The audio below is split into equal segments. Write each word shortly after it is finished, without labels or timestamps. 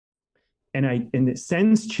And it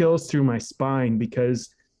sends chills through my spine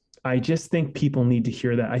because I just think people need to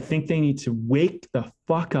hear that. I think they need to wake the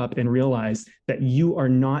fuck up and realize that you are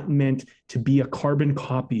not meant to be a carbon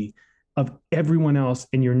copy of everyone else,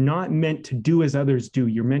 and you're not meant to do as others do.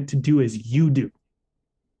 You're meant to do as you do.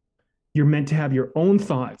 You're meant to have your own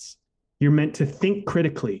thoughts. You're meant to think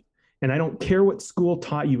critically. And I don't care what school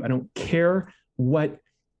taught you. I don't care what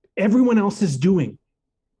everyone else is doing.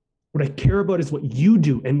 What I care about is what you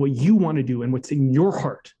do and what you want to do and what's in your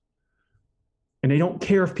heart. And I don't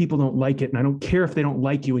care if people don't like it. And I don't care if they don't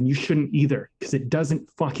like you. And you shouldn't either, because it doesn't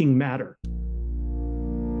fucking matter.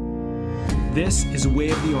 This is Way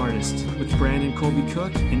of the Artist with Brandon Colby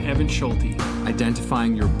Cook and Evan Schulte.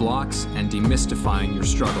 Identifying your blocks and demystifying your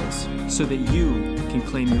struggles so that you can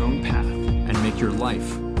claim your own path and make your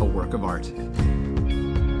life a work of art.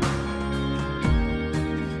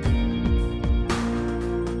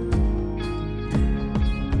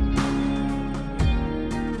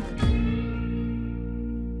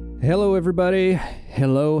 Hello, everybody.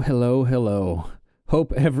 Hello.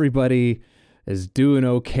 Hope everybody is doing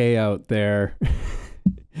okay out there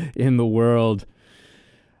in the world.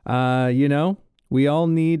 We all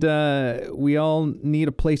need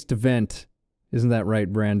a place to vent. Isn't that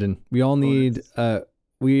right, Brandon? We all need a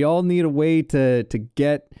way to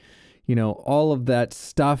get, all of that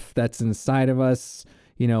stuff that's inside of us,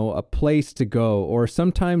 a place to go, or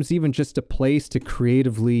sometimes even just a place to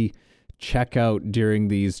creatively check out during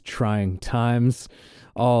these trying times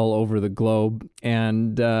all over the globe.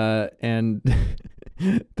 And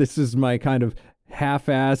this is my kind of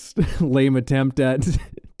half-assed lame attempt at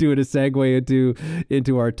doing a segue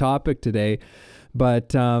into our topic today.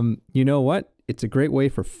 But you know what? It's a great way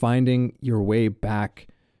for finding your way back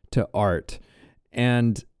to art.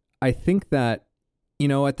 And I think that,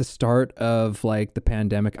 at the start of like the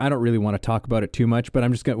pandemic, I don't really want to talk about it too much, but I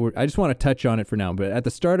just want to touch on it for now. But at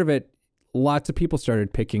the start of it, lots of people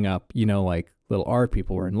started picking up, like little art.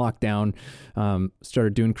 People were in lockdown,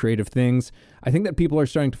 started doing creative things. I think that people are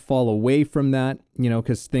starting to fall away from that,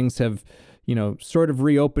 because things have, sort of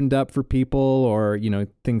reopened up for people, or,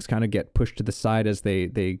 things kind of get pushed to the side as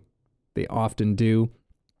they often do.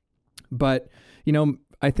 But,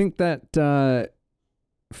 I think that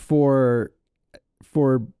for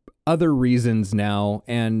other reasons now,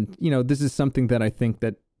 and, this is something that I think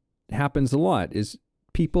that happens a lot, is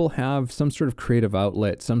people have some sort of creative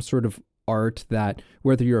outlet, some sort of art that,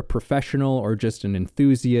 whether you're a professional or just an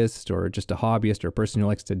enthusiast or just a hobbyist or a person who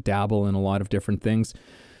likes to dabble in a lot of different things,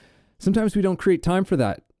 sometimes we don't create time for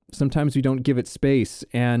that. Sometimes we don't give it space.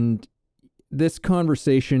 And this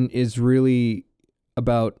conversation is really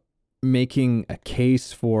about making a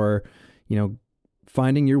case for,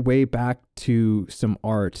 finding your way back to some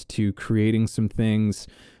art, to creating some things,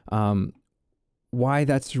 why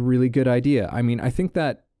that's a really good idea. I mean, I think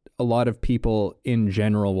that a lot of people in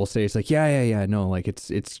general will say it's like, no, like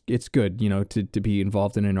it's good, to be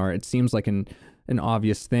involved in an art. It seems like an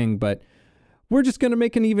obvious thing, but we're just going to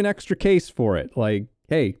make an even extra case for it. Like,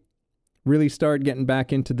 hey, really start getting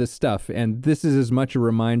back into this stuff. And this is as much a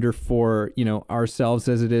reminder for, ourselves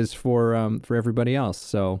as it is for everybody else.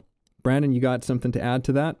 So Brandon, you got something to add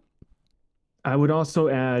to that? I would also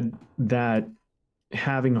add that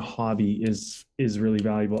having a hobby is really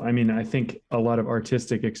valuable. I mean, I think a lot of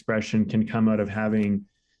artistic expression can come out of having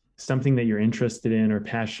something that you're interested in or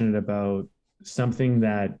passionate about, something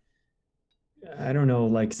that, I don't know,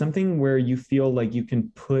 like something where you feel like you can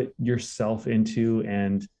put yourself into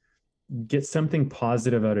and get something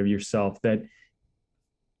positive out of yourself. And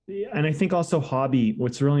I think also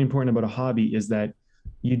what's really important about a hobby is that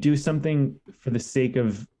you do something for the sake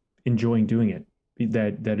of enjoying doing it.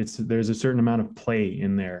 There's a certain amount of play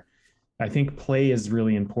in there. I think play is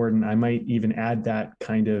really important. I might even add that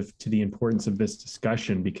kind of to the importance of this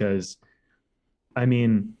discussion, because I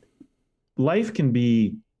mean, life can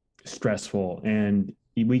be stressful and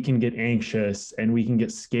we can get anxious and we can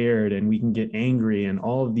get scared and we can get angry and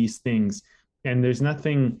all of these things. And that's not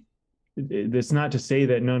to say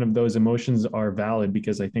that none of those emotions are valid,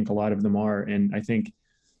 because I think a lot of them are. And I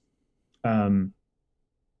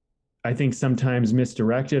think sometimes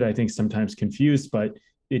misdirected, I think sometimes confused, but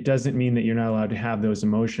it doesn't mean that you're not allowed to have those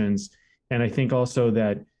emotions. And I think also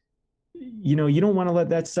that, you don't want to let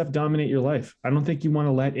that stuff dominate your life. I don't think you want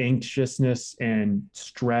to let anxiousness and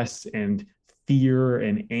stress and fear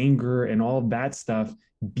and anger and all of that stuff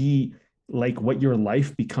be like what your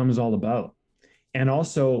life becomes all about. And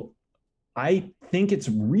also, I think it's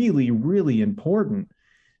really, really important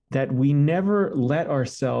that we never let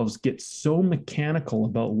ourselves get so mechanical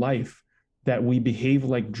about life that we behave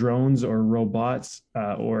like drones or robots,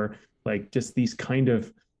 or like just these kind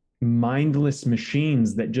of mindless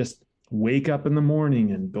machines that just wake up in the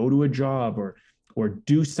morning and go to a job or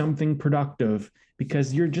do something productive,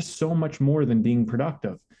 because you're just so much more than being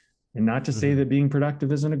productive. And not to say that being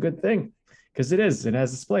productive isn't a good thing, because it is. It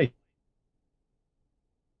has its place.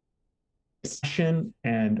 Passion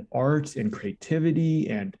and art and creativity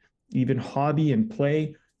and even hobby and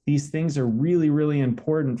play, these things are really, really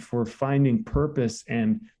important for finding purpose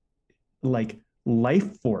and like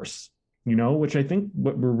life force, which I think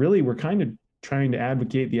what we're kind of trying to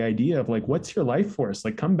advocate the idea of, like, what's your life force?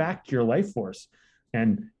 Like, come back to your life force.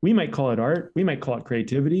 And we might call it art, we might call it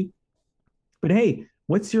creativity, but hey,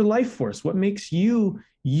 what's your life force? What makes you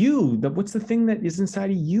what's the thing that is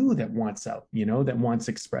inside of you that wants out, that wants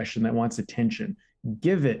expression, that wants attention?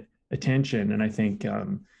 Give it attention. And I think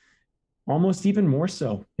almost even more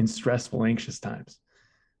so in stressful, anxious times.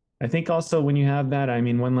 I think also when you have that,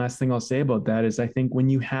 one last thing I'll say about that is, I think when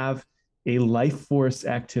you have a life force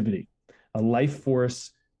activity, a life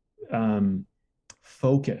force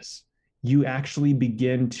focus, you actually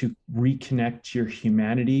begin to reconnect to your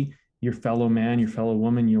humanity, your fellow man, your fellow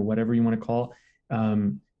woman, your whatever you want to call,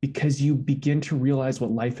 because you begin to realize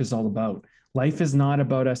what life is all about. Life is not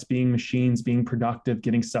about us being machines, being productive,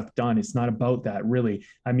 getting stuff done. It's not about that, really.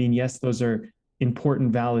 Yes, those are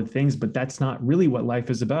important, valid things, but that's not really what life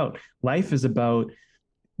is about. Life is about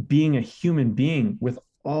being a human being with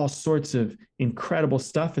all sorts of incredible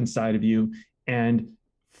stuff inside of you, and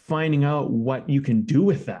finding out what you can do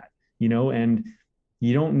with that, and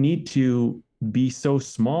you don't need to be so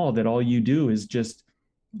small that all you do is just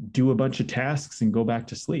do a bunch of tasks and go back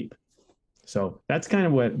to sleep. So that's kind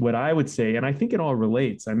of what I would say. And I think it all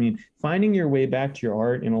relates. Finding your way back to your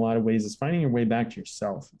art in a lot of ways is finding your way back to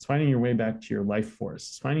yourself. It's finding your way back to your life force.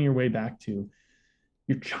 It's finding your way back to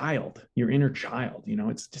your child, your inner child.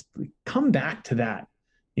 It's just come back to that.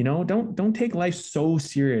 Don't take life so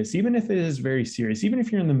serious, even if it is very serious, even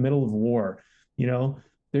if you're in the middle of war,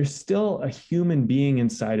 there's still a human being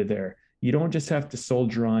inside of there. You don't just have to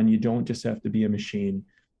soldier on. You don't just have to be a machine.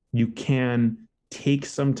 You can take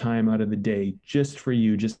some time out of the day just for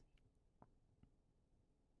you,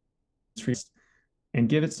 and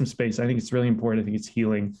give it some space. I think it's really important. I think it's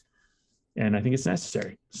healing, and I think it's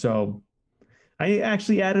necessary. So I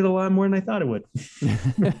actually added a lot more than I thought it would.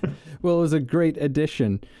 Well, it was a great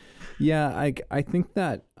addition. Yeah, I think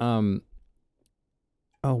that what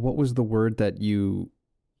was the word that you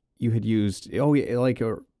had used? Oh, yeah, like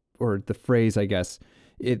or the phrase, I guess.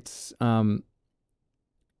 It's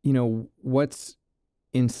what's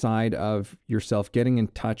inside of yourself, getting in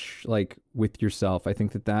touch like with yourself. I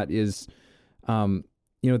think that is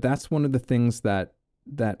that's one of the things that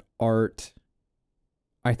art,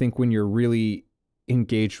 I think when you're really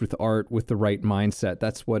engaged with art with the right mindset,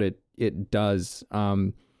 that's what it does,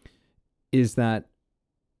 is that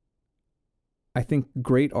I think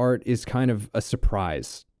great art is kind of a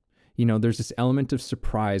surprise. There's this element of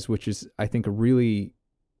surprise, which is, I think, a really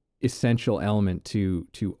essential element to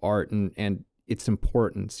art and its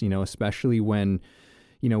importance, especially when,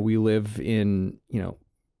 we live in,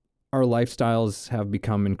 our lifestyles have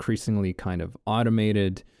become increasingly kind of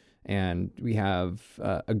automated, and we have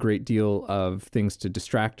a great deal of things to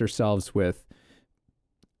distract ourselves with.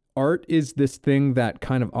 Art is this thing that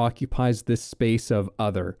kind of occupies this space of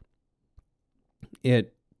other.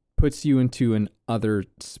 It puts you into an other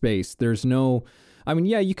space. There's no,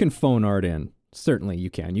 you can phone art in. Certainly you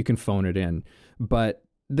can. You can phone it in. But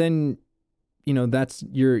then, that's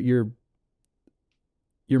you're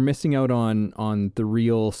missing out on the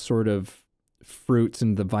real sort of fruits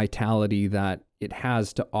and the vitality that it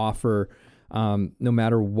has to offer, no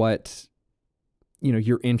matter what,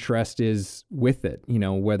 your interest is with it,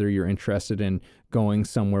 whether you're interested in going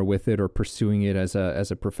somewhere with it or pursuing it as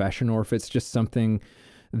a profession, or if it's just something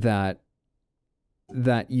that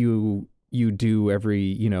you do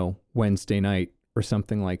every, Wednesday night or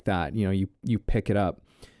something like that. You pick it up,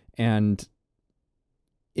 and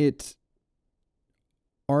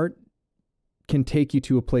art can take you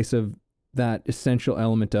to a place of that essential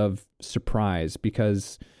element of surprise,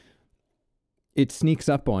 because it sneaks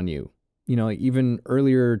up on you. Even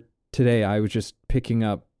earlier today, I was just picking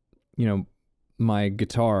up, my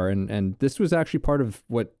guitar, and this was actually part of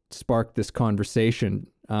what sparked this conversation,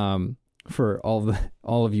 for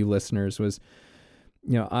all of you listeners, was,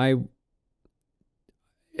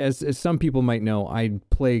 as some people might know, I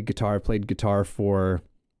played guitar for,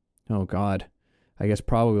 oh God, I guess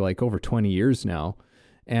probably like over 20 years now.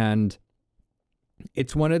 And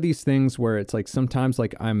it's one of these things where it's like, sometimes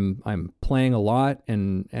like I'm playing a lot,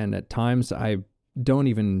 and at times I don't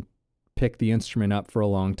even pick the instrument up for a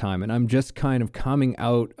long time. And I'm just kind of coming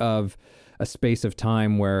out of a space of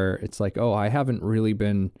time where it's like, oh, I haven't really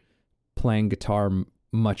been playing guitar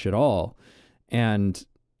much at all. And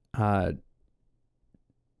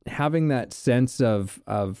having that sense of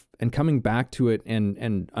and coming back to it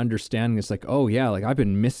and understanding, it's like, oh yeah, like I've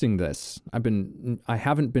been missing this. I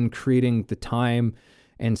haven't been creating the time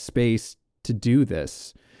and space to do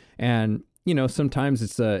this. And you know, sometimes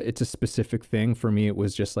it's a specific thing. For me, it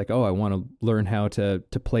was just like, oh, I want to learn how to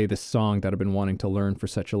play this song that I've been wanting to learn for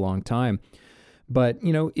such a long time. But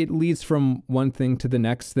you know, it leads from one thing to the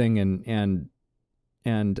next thing,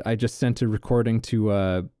 and I just sent a recording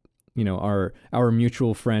to you know, our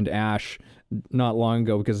mutual friend Ash not long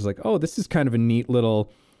ago, because it's like, oh, this is kind of a neat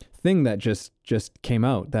little thing that just came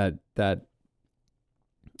out, that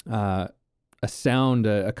a sound,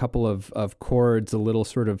 a couple of chords, a little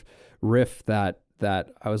sort of riff that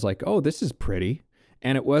I was like, oh, this is pretty.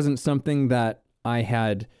 And it wasn't something that I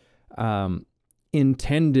had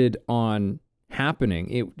intended on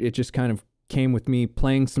happening. It just kind of came with me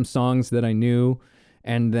playing some songs that I knew,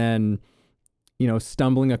 and then, you know,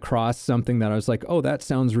 stumbling across something that I was like, oh, that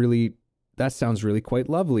sounds really quite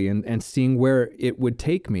lovely, and seeing where it would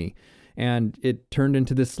take me. And it turned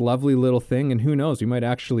into this lovely little thing, and who knows, we might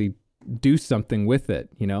actually do something with it,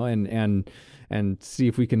 you know, and see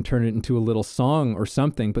if we can turn it into a little song or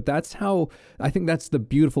something. But that's how, I think that's the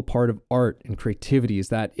beautiful part of art and creativity, is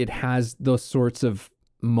that it has those sorts of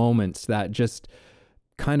moments that just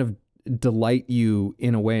kind of delight you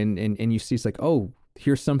in a way, and you see, it's like, oh,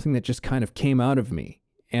 here's something that just kind of came out of me,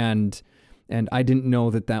 and I didn't know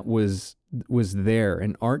that was there.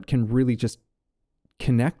 And art can really just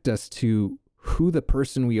connect us to who the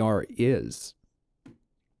person we are is.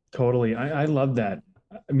 Totally. I love that.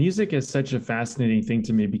 Music is such a fascinating thing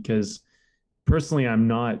to me, because personally, I'm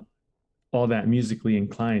not all that musically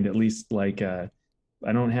inclined, at least like, I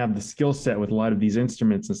don't have the skill set with a lot of these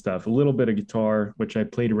instruments and stuff. A little bit of guitar, which I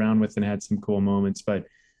played around with and had some cool moments. But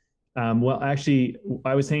well, actually,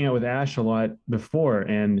 I was hanging out with Ash a lot before,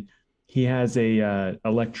 and he has a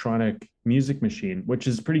electronic music machine, which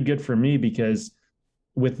is pretty good for me, because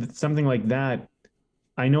with something like that,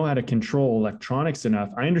 I know how to control electronics enough.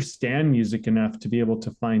 I understand music enough to be able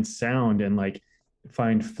to find sound and like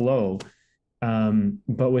find flow.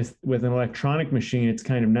 But with an electronic machine, it's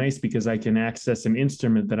kind of nice because I can access an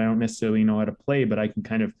instrument that I don't necessarily know how to play, but I can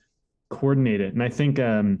kind of coordinate it. And I think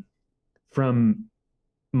from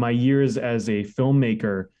my years as a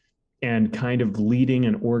filmmaker and kind of leading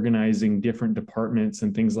and organizing different departments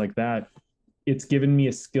and things like that, it's given me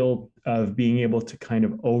a skill of being able to kind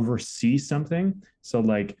of oversee something. So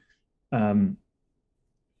like,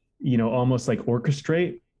 you know, almost like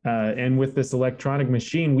orchestrate. And with this electronic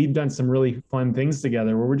machine, we've done some really fun things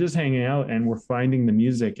together where we're just hanging out and we're finding the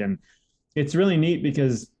music. And it's really neat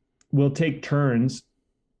because we'll take turns.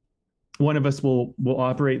 One of us will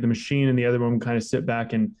operate the machine, and the other one will kind of sit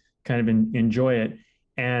back and kind of enjoy it.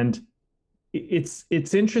 And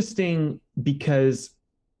it's interesting because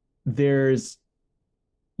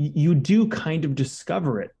you do kind of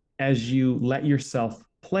discover it as you let yourself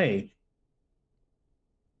play.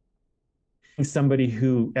 Somebody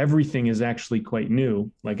who everything is actually quite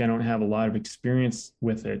new, like I don't have a lot of experience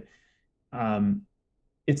with it.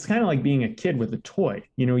 It's kind of like being a kid with a toy.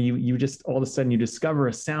 You know, you just all of a sudden you discover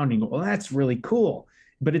a sound and you go, well, that's really cool.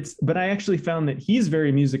 But I actually found that he's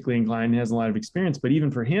very musically inclined and has a lot of experience, but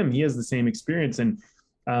even for him, he has the same experience. And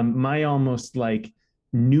my almost like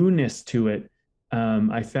newness to it,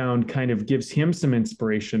 I found kind of gives him some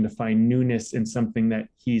inspiration to find newness in something that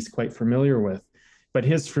he's quite familiar with. But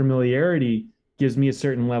his familiarity gives me a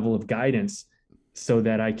certain level of guidance so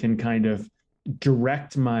that I can kind of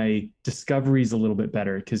direct my discoveries a little bit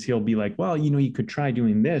better, because he'll be like, well, you know, you could try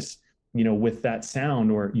doing this, you know, with that sound,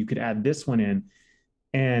 or you could add this one in.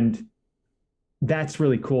 And that's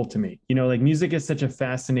really cool to me. You know, like music is such a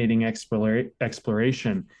fascinating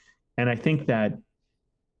exploration. And I think that,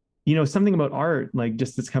 you know, something about art, like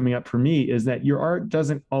just that's coming up for me, is that your art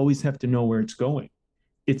doesn't always have to know where it's going.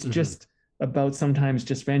 It's just about sometimes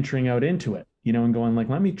just venturing out into it, you know, and going like,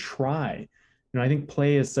 let me try. You know, I think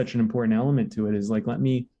play is such an important element to it, is like,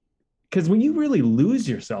 because when you really lose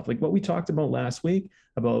yourself, like what we talked about last week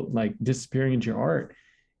about like disappearing into your art,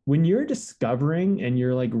 when you're discovering and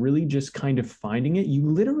you're like really just kind of finding it, you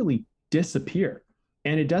literally disappear,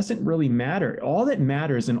 and it doesn't really matter. All that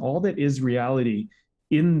matters and all that is reality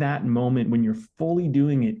in that moment when you're fully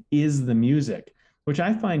doing it is the music, which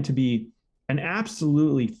I find to be an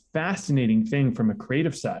absolutely fascinating thing from a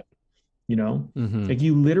creative side. You know, like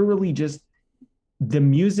you literally just, the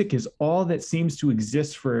music is all that seems to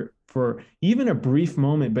exist for even a brief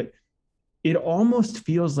moment, but it almost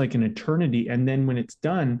feels like an eternity. And then when it's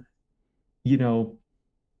done, you know,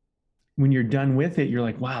 when you're done with it, you're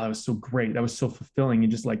like, wow, that was so great. That was so fulfilling. You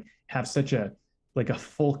just like have such a, like a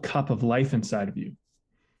full cup of life inside of you.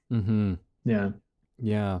 Mm-hmm. Yeah.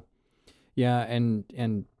 Yeah. Yeah.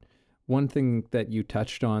 And one thing that you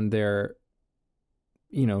touched on there,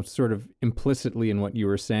 sort of implicitly in what you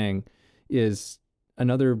were saying, is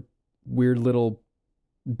another weird little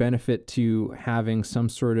benefit to having some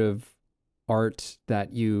sort of art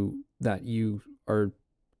that you are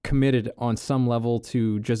committed on some level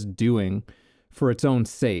to just doing for its own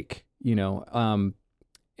sake, and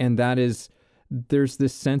that is, there's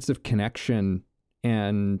this sense of connection,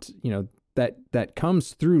 and that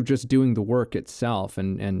comes through just doing the work itself,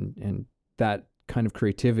 and that kind of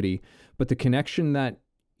creativity, but the connection that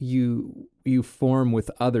you form with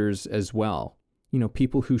others as well,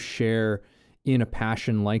 people who share in a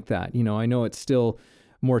passion like that. I know it's still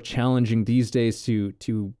more challenging these days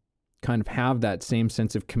to kind of have that same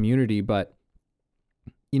sense of community, but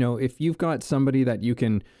if you've got somebody that you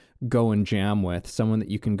can go and jam with, someone that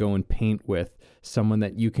you can go and paint with, someone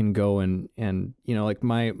that you can go and like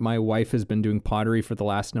my wife has been doing pottery for the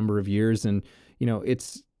last number of years, and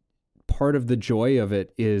it's part of the joy of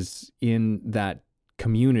it is in that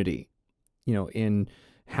community, in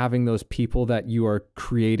having those people that you are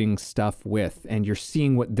creating stuff with, and you're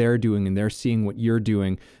seeing what they're doing and they're seeing what you're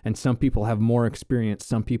doing. And some people have more experience,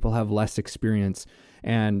 some people have less experience,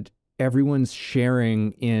 and everyone's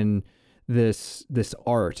sharing in this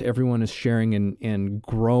art. Everyone is sharing and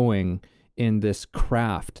growing in this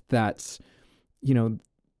craft. That's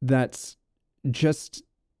just,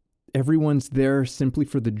 everyone's there simply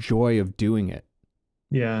for the joy of doing it.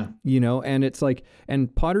 Yeah. And it's like,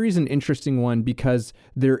 and pottery is an interesting one because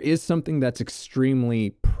there is something that's extremely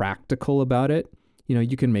practical about it.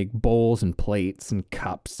 You can make bowls and plates and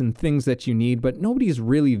cups and things that you need, but nobody's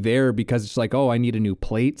really there because it's like, oh, I need a new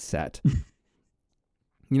plate set.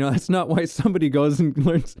 That's not why somebody goes and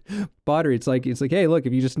learns pottery. It's like, hey, look,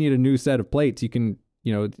 if you just need a new set of plates, you can,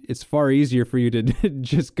 it's far easier for you to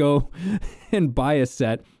just go and buy a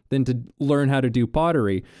set than to learn how to do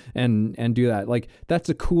pottery and do that. Like, that's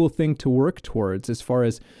a cool thing to work towards as far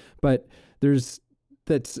as, but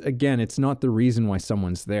that's again, it's not the reason why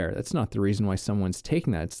someone's there. That's not the reason why someone's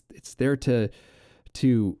taking that. It's there to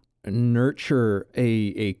nurture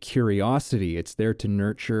a curiosity. It's there to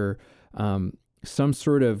nurture some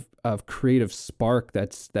sort of creative spark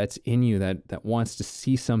that's in you that wants to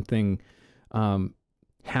see something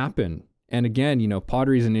happen. And again,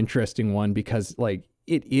 pottery is an interesting one because like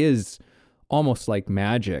it is almost like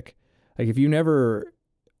magic. Like if you never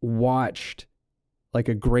watched like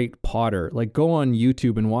a great potter, like go on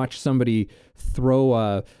YouTube and watch somebody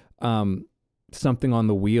throw something on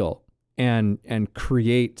the wheel and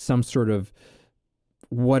create some sort of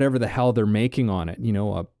whatever the hell they're making on it,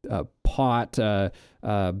 a pot, a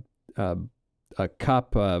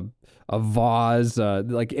cup, a vase,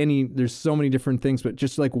 there's so many different things, but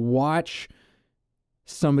just like watch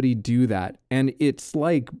somebody do that. And it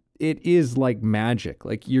is like magic.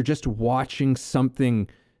 Like you're just watching something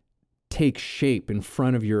take shape in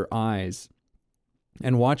front of your eyes,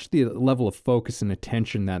 and watch the level of focus and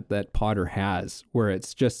attention that potter has, where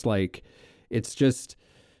it's just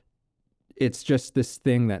this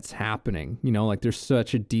thing that's happening, like there's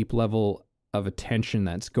such a deep level of attention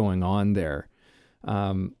that's going on there.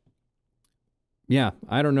 Yeah,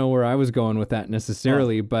 I don't know where I was going with that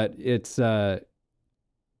necessarily, but it's,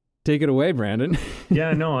 take it away, Brandon.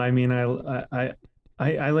 Yeah, no, I mean, I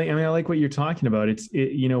like what you're talking about. It's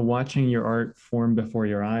watching your art form before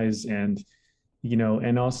your eyes, and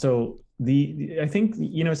and also I think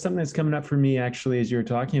something that's coming up for me actually as you're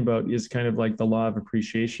talking about is kind of like the law of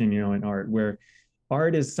appreciation, in art, where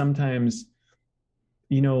art is sometimes,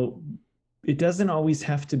 it doesn't always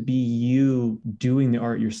have to be you doing the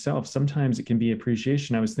art yourself. Sometimes it can be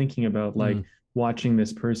appreciation. I was thinking about like watching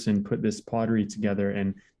this person put this pottery together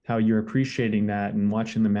and how you're appreciating that and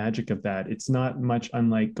watching the magic of that. It's not much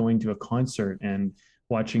unlike going to a concert and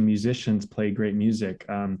watching musicians play great music,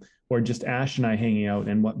 or just Ash and I hanging out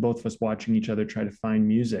and both of us watching each other try to find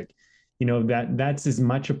music. That's as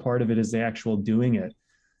much a part of it as the actual doing it.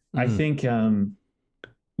 I think,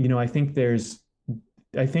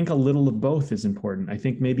 I think a little of both is important. I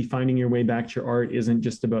think maybe finding your way back to your art isn't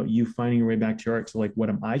just about you finding your way back to your art. So like, what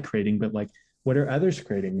am I creating? But like, what are others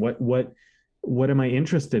creating? What am I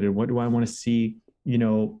interested in? What do I want to see,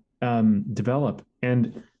 develop?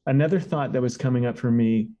 And another thought that was coming up for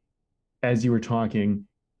me as you were talking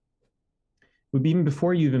would be, even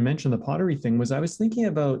before you even mentioned the pottery thing, was I was thinking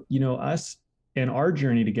about, us and our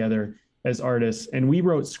journey together as artists, and we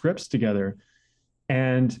wrote scripts together.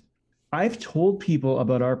 And I've told people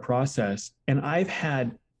about our process, and I've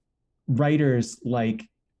had writers like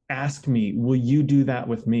ask me, will you do that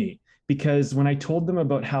with me? Because when I told them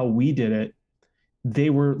about how we did it, they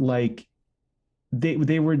were like,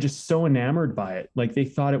 they were just so enamored by it. Like they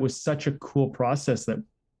thought it was such a cool process that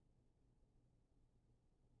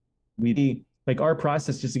we, like our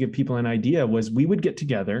process, just to give people an idea, was we would get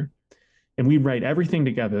together and we'd write everything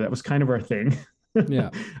together. That was kind of our thing. Yeah.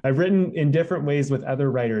 I've written in different ways with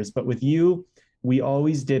other writers, but with you, we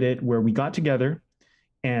always did it where we got together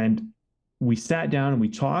and we sat down and we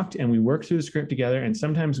talked and we worked through the script together. And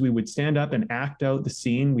sometimes we would stand up and act out the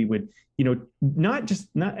scene. We would, not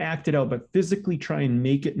act it out, but physically try and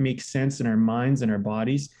make it make sense in our minds and our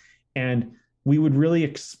bodies. And we would really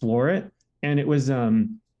explore it. And it was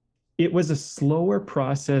a slower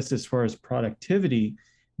process as far as productivity,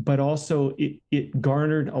 but also it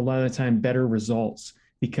garnered a lot of the time better results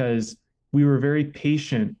because we were very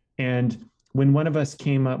patient. And when one of us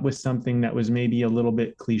came up with something that was maybe a little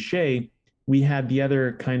bit cliche, we had the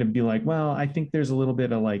other kind of be like, well, I think there's a little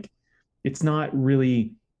bit of like, it's not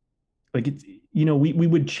really like it's, we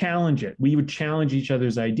would challenge it. We would challenge each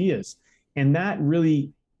other's ideas. And that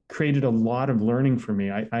really created a lot of learning for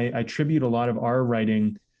me. I attribute a lot of our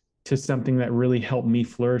writing to something that really helped me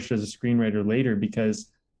flourish as a screenwriter later,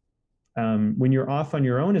 because when you're off on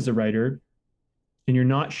your own as a writer and you're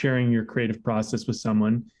not sharing your creative process with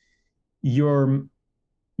someone, your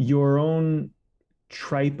own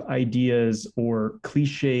tripe ideas or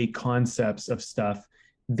cliche concepts of stuff,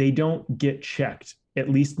 they don't get checked, at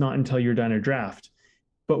least not until you're done a draft.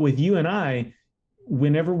 But with you and I,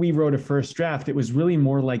 whenever we wrote a first draft, it was really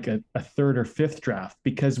more like a third or fifth draft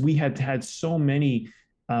because we had so many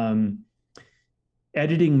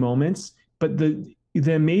editing moments. But the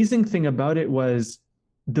amazing thing about it was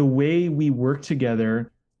the way we worked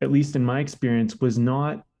together, at least in my experience, was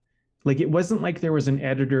not like, it wasn't like there was an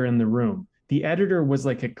editor in the room. The editor was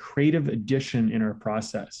like a creative addition in our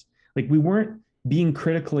process. Like we weren't being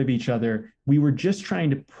critical of each other. We were just trying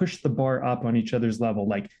to push the bar up on each other's level.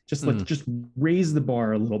 Like let's just raise the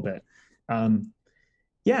bar a little bit.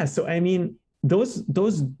 Yeah. So, I mean, those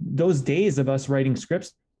days of us writing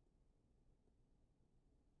scripts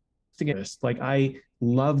together, like I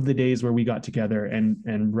love the days where we got together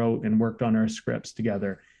and wrote and worked on our scripts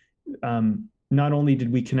together. Not only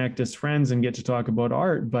did we connect as friends and get to talk about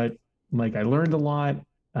art, but like I learned a lot.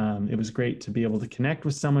 It was great to be able to connect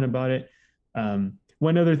with someone about it.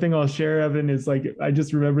 One other thing I'll share, Evan, is like, I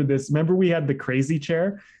just remembered this. Remember we had the crazy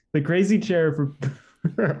chair? The crazy chair for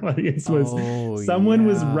our audience was someone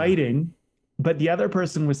was writing, but the other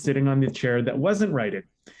person was sitting on the chair that wasn't writing.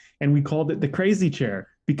 And we called it the crazy chair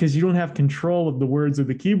because you don't have control of the words of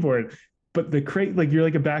the keyboard, but like you're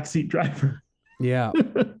like a backseat driver. Yeah.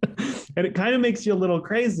 And it kind of makes you a little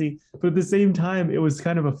crazy, but at the same time, it was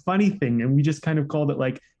kind of a funny thing. And we just kind of called it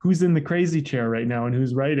like, who's in the crazy chair right now and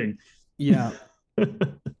who's writing? Yeah.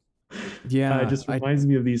 Yeah. It just reminds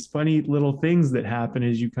me of these funny little things that happen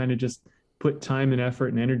as you kind of just put time and effort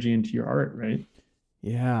and energy into your art, right?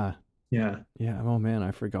 Yeah. Yeah. Yeah. Oh man,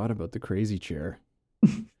 I forgot about the crazy chair.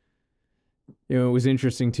 It was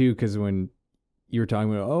interesting too, because when you were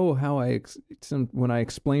talking about, how when I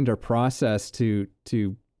explained our process to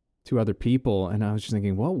other people, and I was just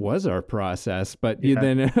thinking, what was our process? But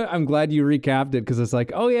then I'm glad you recapped it, because it's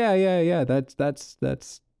like, oh yeah,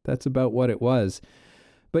 that's about what it was.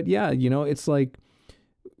 But yeah, it's like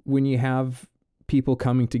when you have people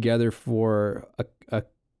coming together for a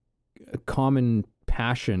common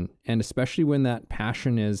passion, and especially when that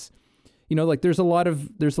passion is, like there's a lot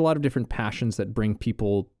of different passions that bring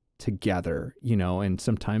people together, and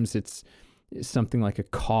sometimes it's something like a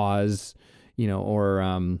cause,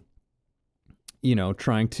 or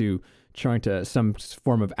trying to some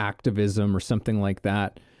form of activism or something like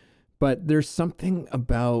that. But there's something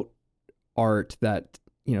about art that,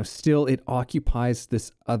 still it occupies this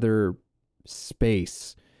other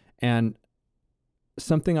space. And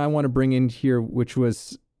something I want to bring in here, which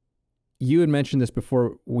was, you had mentioned this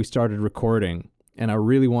before we started recording, and I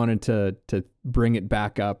really wanted to bring it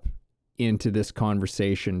back up into this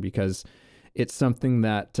conversation, because it's something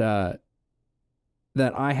that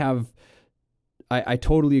I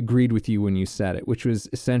totally agreed with you when you said it, which was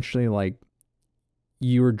essentially like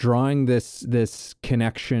you were drawing this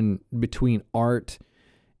connection between art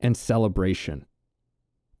and celebration,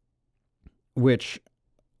 which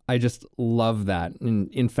I just love that.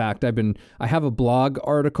 And in fact, I have a blog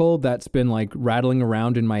article that's been like rattling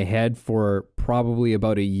around in my head for probably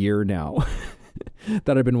about a year now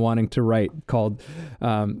that I've been wanting to write, called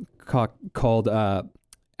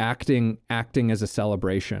acting as a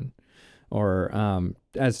celebration. or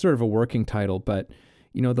as sort of a working title. But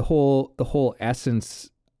the whole essence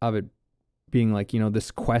of it being like,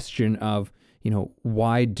 this question of,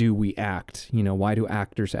 why do we act? Why do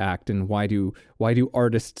actors act, and why do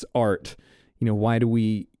artists art? Why do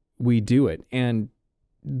we do it? And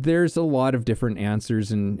there's a lot of different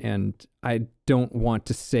answers, and I don't want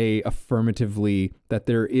to say affirmatively that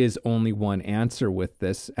there is only one answer with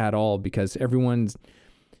this at all, because everyone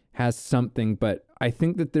has something. But I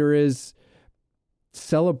think that there is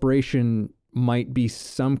celebration might be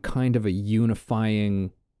some kind of a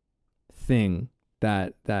unifying thing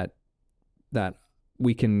that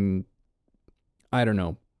we can, I don't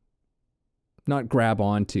know, not grab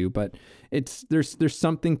onto, but there's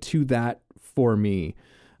something to that for me.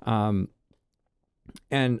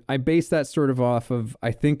 And I base that sort of off of,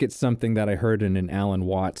 I think it's something that I heard in an Alan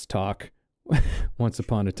Watts talk once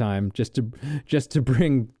upon a time, just to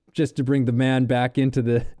bring the man back into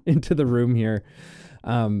the room here.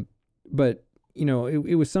 But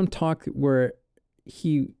it was some talk where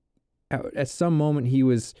he, at some moment, he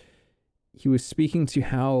was speaking to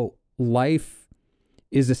how life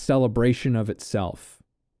is a celebration of itself.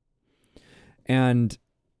 And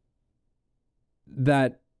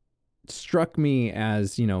that struck me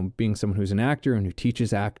as, being someone who's an actor and who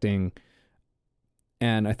teaches acting.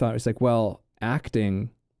 And I thought, it was like, well, acting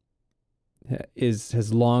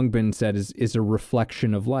has long been said is a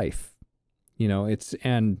reflection of life.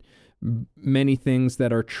 And many things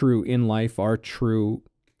that are true in life are true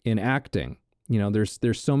in acting. There's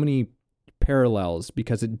so many parallels,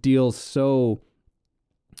 because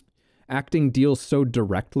acting deals so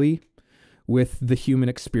directly with the human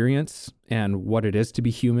experience and what it is to be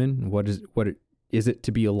human, what it is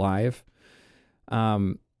to be alive.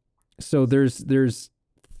 So there's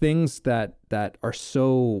things that are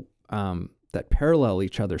so that parallel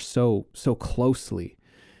each other so closely,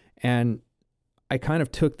 and I kind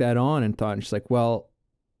of took that on and thought, just like, well,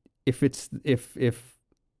 if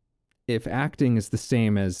acting is the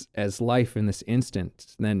same as life in this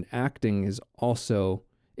instant, then acting is also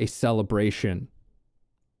a celebration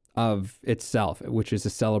of itself, which is a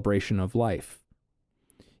celebration of life.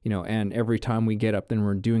 And every time we get up and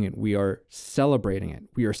we're doing it, we are celebrating it.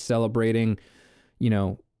 We are celebrating,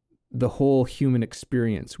 the whole human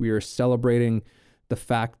experience. We are celebrating the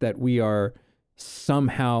fact that we are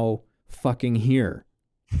somehow fucking here,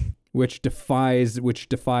 which defies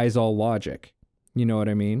all logic. You know what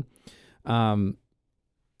I mean? And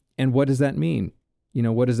what does that mean?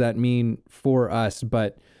 What does that mean for us?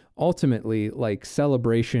 But ultimately, like,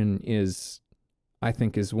 celebration I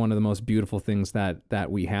think is one of the most beautiful things that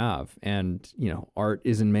we have. And, art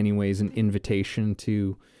is in many ways an invitation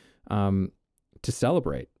to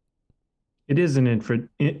celebrate. It is an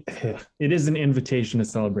invitation to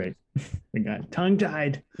celebrate. I got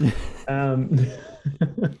tongue-tied.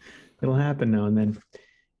 It'll happen now and then.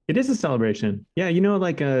 It is a celebration. Yeah,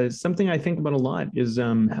 something I think about a lot is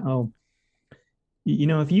how,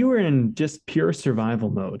 if you were in just pure survival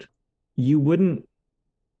mode, you wouldn't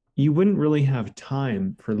really have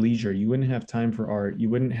time for leisure. You wouldn't have time for art. You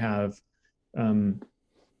wouldn't have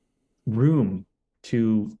room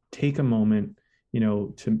to take a moment,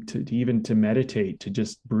 to even to meditate, to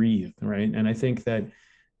just breathe, right? And I think that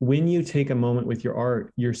when you take a moment with your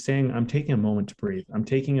art, you're saying, I'm taking a moment to breathe. I'm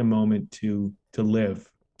taking a moment to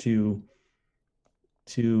live, to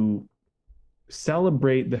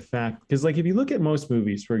celebrate the fact, because like if you look at most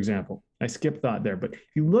movies, for example, I skipped thought there, but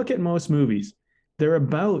if you look at most movies, they're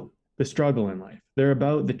about the struggle in life. They're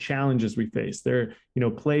about the challenges we face. They're,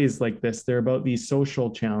 plays like this, they're about these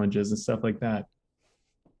social challenges and stuff like that.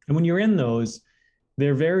 And when you're in those,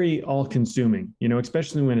 they're very all-consuming,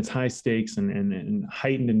 especially when it's high stakes and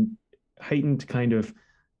heightened kind of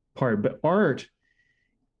part. But art,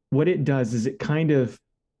 what it does is it kind of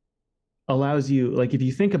allows you, like, if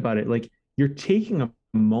you think about it, like, you're taking a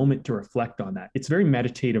moment to reflect on that. It's very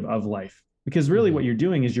meditative of life, because really what you're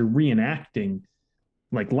doing is you're reenacting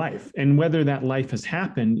like life. And whether that life has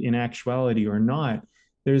happened in actuality or not,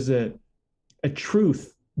 there's a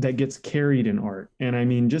truth that gets carried in art. And I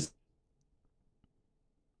mean, just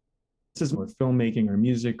this is more filmmaking or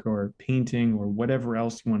music or painting or whatever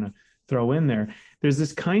else you want to throw in there. There's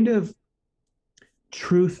this kind of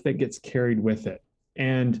truth that gets carried with it.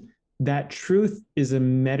 And that truth is a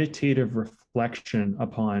meditative reflection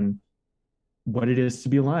upon what it is to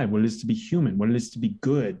be alive, what it is to be human, what it is to be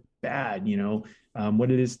good, bad,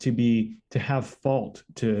 what it is to have fault,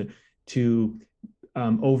 to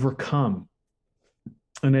overcome.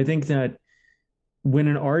 And I think that when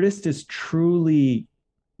an artist is truly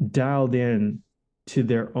dialed in to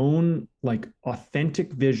their own like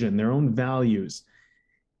authentic vision, their own values,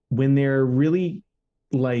 when they're really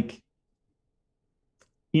like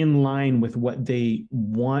in line with what they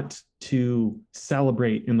want to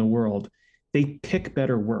celebrate in the world, they pick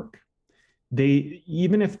better work. They,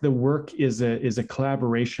 even if the work is a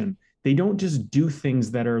collaboration, they don't just do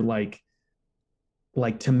things that are like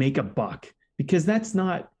to make a buck, because that's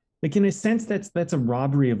not, like, in a sense, that's a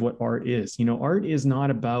robbery of what art is. You know, art is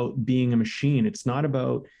not about being a machine. It's not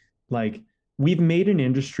about, like, we've made an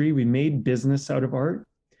industry, we made business out of art.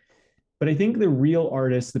 But I think the real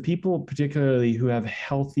artists, the people particularly who have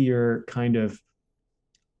healthier kind of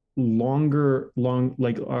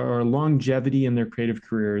like our longevity in their creative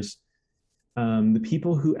careers, the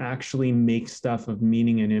people who actually make stuff of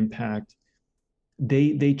meaning and impact,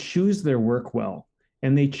 they choose their work well,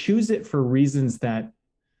 and they choose it for reasons that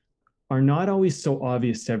are not always so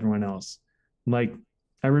obvious to everyone else. Like,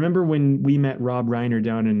 I remember when we met Rob Reiner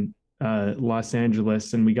down in Los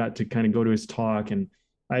Angeles, and we got to kind of go to his talk, and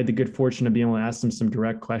I had the good fortune of being able to ask him some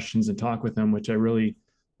direct questions and talk with him, which I really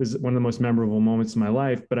was one of the most memorable moments of my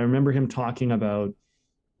life. But I remember him talking about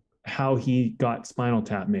how he got Spinal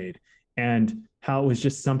Tap made, and how it was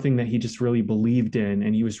just something that he just really believed in.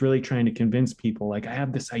 And he was really trying to convince people, like, I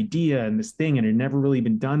have this idea and this thing, and it had never really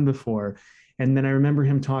been done before. And then I remember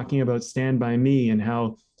him talking about Stand By Me and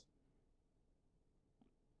how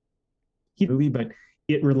but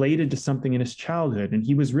it related to something in his childhood. And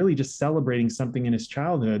he was really just celebrating something in his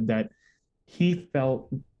childhood that he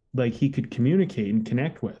felt like he could communicate and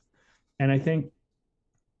connect with. And I think,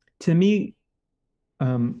 to me,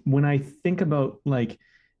 when I think about like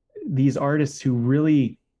these artists who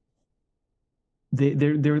really,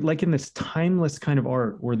 they're like in this timeless kind of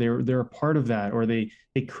art, or they're a part of that, or they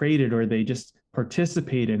create it, or they just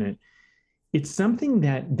participate in it. It's something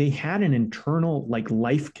that they had an internal like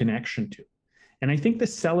life connection to. And I think the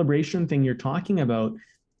celebration thing you're talking about,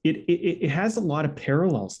 it has a lot of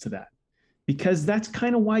parallels to that, because that's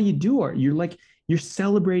kind of why you do art. You're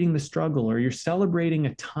celebrating the struggle, or you're celebrating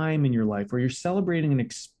a time in your life, or you're celebrating an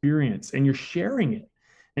experience, and you're sharing it.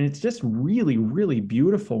 And it's just really, really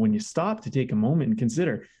beautiful when you stop to take a moment and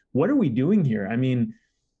consider, what are we doing here? I mean,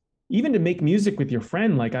 even to make music with your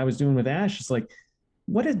friend, like I was doing with Ash, it's like,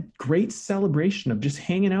 what a great celebration of just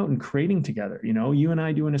hanging out and creating together. You know, you and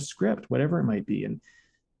I doing a script, whatever it might be. And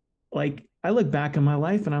like, I look back on my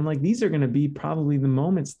life and I'm like, these are going to be probably the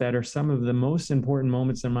moments that are some of the most important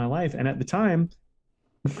moments in my life. And at the time,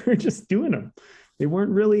 we're just doing them. They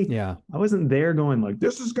weren't really, Yeah. I wasn't there going like,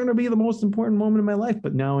 this is going to be the most important moment in my life.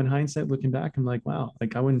 But now in hindsight, looking back, I'm like, wow,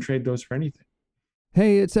 like I wouldn't trade those for anything.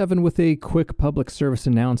 Hey, it's Evan with a quick public service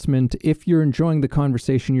announcement. If you're enjoying the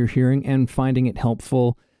conversation you're hearing and finding it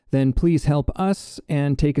helpful, then please help us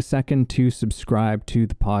and take a second to subscribe to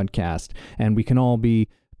the podcast. And we can all be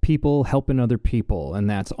people helping other people, and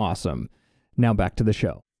that's awesome. Now back to the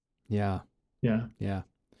show. Yeah. Yeah.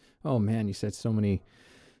 Oh man, you said so many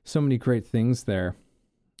great things there.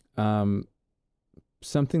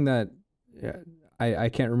 Something that I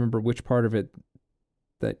can't remember which part of it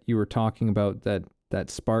that you were talking about that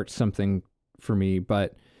sparked something for me,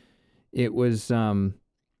 but it was, one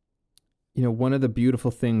of the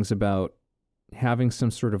beautiful things about having some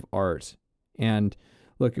sort of art. And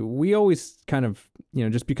look, we always kind of,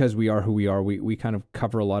 just because we are who we are, we kind of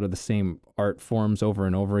cover a lot of the same art forms over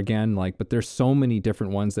and over again. Like, but there's so many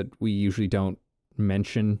different ones that we usually don't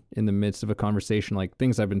mention in the midst of a conversation. Like,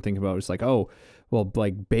 things I've been thinking about is like, oh, well,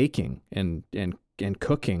 like baking and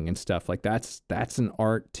cooking and stuff. Like that's an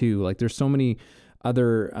art too. Like there's so many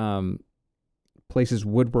other places,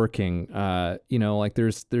 woodworking, like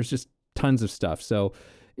there's just tons of stuff. So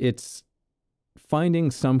it's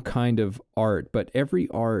finding some kind of art, but every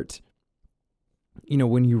art,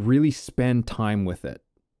 when you really spend time with it,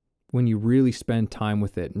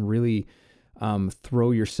 and really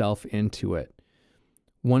throw yourself into it,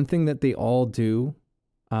 one thing that they all do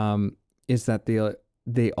is that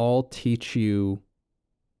they all teach you.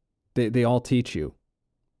 They all teach you.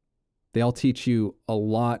 They all teach you a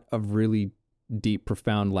lot of really deep,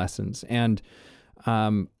 profound lessons. And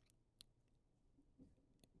in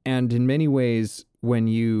many ways, when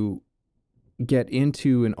you get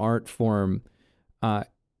into an art form,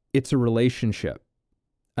 it's a relationship.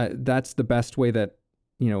 That's the best way that,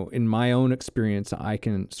 in my own experience, I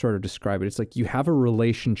can sort of describe it. It's like you have a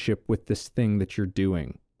relationship with this thing that you're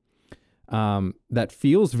doing that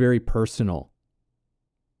feels very personal.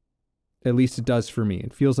 At least it does for me.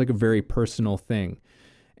 It feels like a very personal thing.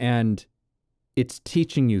 And it's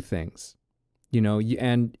teaching you things,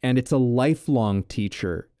 and it's a lifelong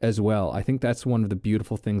teacher as well. I think that's one of the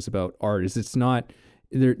beautiful things about art is it's not,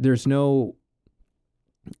 there's no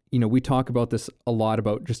we talk about this a lot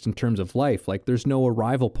about just in terms of life, like there's no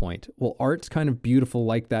arrival point. Well, art's kind of beautiful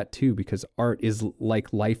like that too, because art is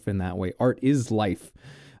like life in that way. Art is life,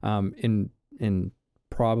 in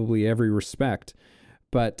probably every respect,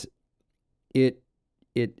 but it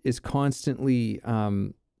is constantly,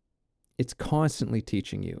 it's constantly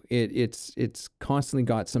teaching you. It's constantly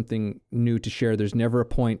got something new to share. There's never a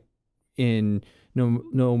point in,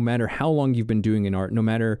 no matter how long you've been doing an art, no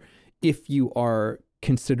matter if you are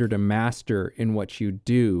considered a master in what you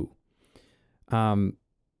do,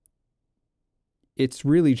 it's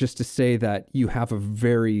really just to say that you have a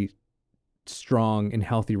very strong and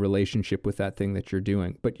healthy relationship with that thing that you're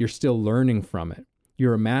doing, but you're still learning from it.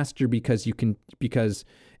 You're a master because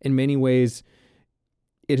in many ways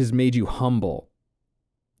it has made you humble.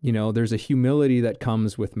 There's a humility that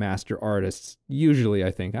comes with master artists. Usually, I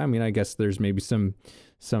think. I mean, I guess there's maybe some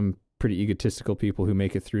pretty egotistical people who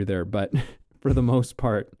make it through there, but for the most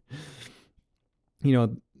part,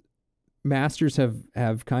 masters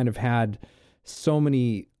have kind of had so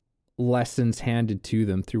many lessons handed to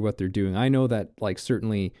them through what they're doing. I know that, like,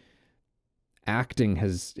 certainly acting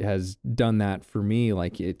has done that for me.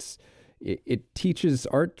 Like, it teaches,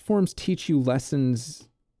 art forms teach you lessons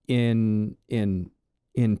in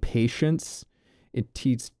patience. It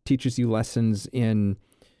teaches you lessons in,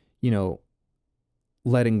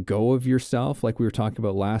 letting go of yourself, like we were talking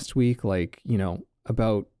about last week, like,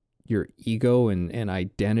 about your ego and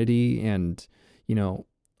identity, and,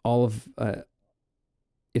 all of,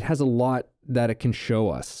 it has a lot that it can show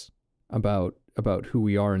us about who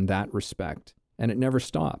we are in that respect, and it never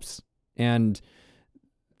stops. And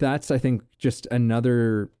that's, I think, just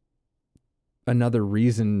another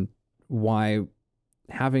reason why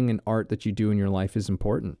having an art that you do in your life is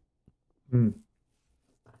important.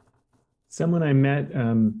 Someone I met,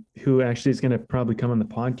 who actually is going to probably come on the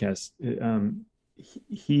podcast,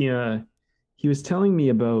 he was telling me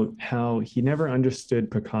about how he never understood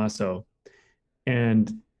Picasso,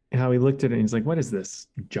 and how he looked at it and he's like, what is this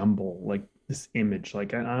jumble? Like, this image?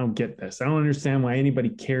 Like, I don't get this. I don't understand why anybody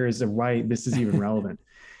cares or why this is even relevant.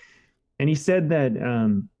 And he said that,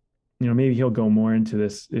 maybe he'll go more into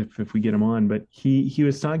this if we get him on, but he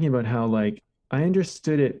was talking about how, like, I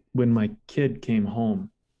understood it when my kid came home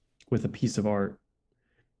with a piece of art,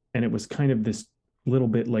 and it was kind of this little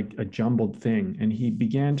bit like a jumbled thing. And he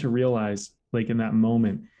began to realize, like, in that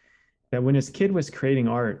moment, that when his kid was creating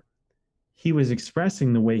art, he was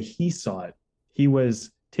expressing the way he saw it. He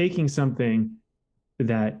was taking something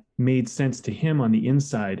that made sense to him on the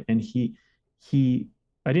inside. And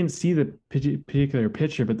I didn't see the particular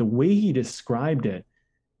picture, but the way he described it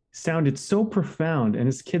sounded so profound. And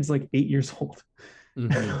his kid's like 8 years old.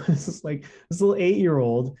 Mm-hmm. This is like, this little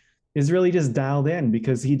 8-year-old is really just dialed in,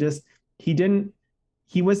 because he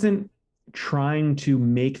wasn't trying to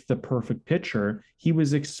make the perfect picture. He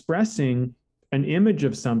was expressing an image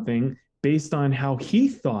of something based on how he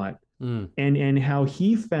thought, and how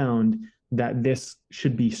he found that this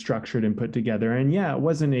should be structured and put together. And yeah, it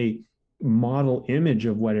wasn't a model image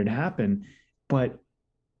of what had happened, but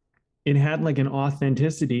it had like an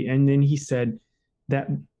authenticity. And then he said that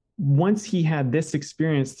once he had this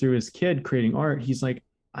experience through his kid creating art, he's like,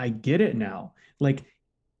 I get it now. Like,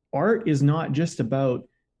 art is not just about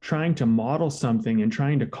trying to model something and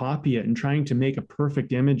trying to copy it and trying to make a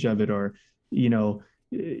perfect image of it, or,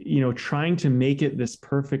 trying to make it this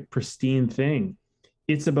perfect, pristine thing.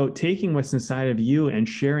 It's about taking what's inside of you and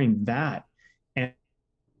sharing that,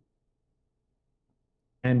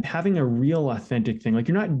 and having a real authentic thing. Like,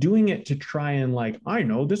 you're not doing it to try and, like, I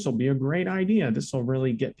know this will be a great idea, this will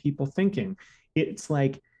really get people thinking. It's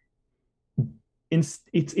like,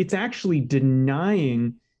 it's actually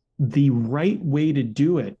denying the right way to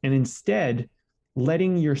do it, and instead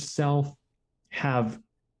letting yourself have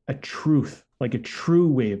a truth, like a true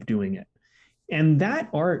way of doing it. And that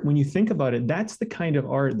art, when you think about it, that's the kind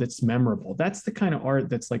of art that's memorable. That's the kind of art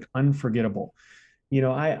that's like unforgettable.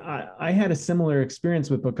 I had a similar experience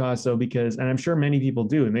with Picasso, because, and I'm sure many people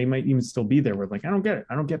do, and they might even still be there, where like, I don't get it.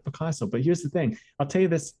 I don't get Picasso. But here's the thing. I'll tell you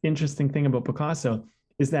this interesting thing about Picasso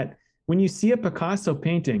is that when you see a Picasso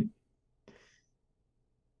painting,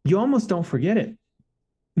 you almost don't forget it.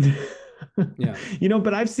 Yeah.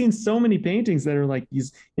 But I've seen so many paintings that are like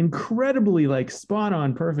these incredibly like spot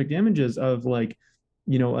on perfect images of, like,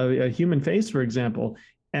 a human face, for example.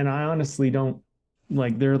 And I honestly don't,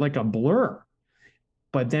 like, they're like a blur.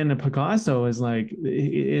 But then a Picasso is like,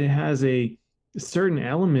 it has a certain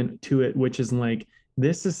element to it, which is like,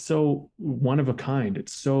 this is so one of a kind.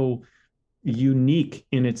 It's so unique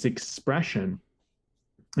in its expression.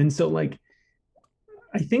 And so, like,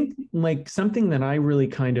 I think, like, something that I really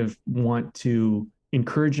kind of want to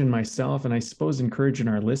encouraging myself, and I suppose encouraging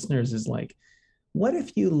our listeners, is like, what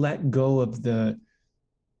if you let go of the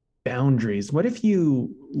boundaries? What if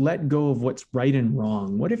you let go of what's right and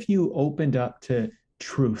wrong? What if you opened up to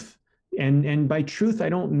truth? And by truth, I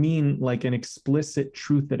don't mean like an explicit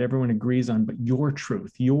truth that everyone agrees on, but your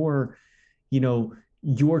truth, your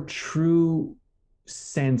true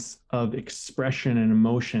sense of expression and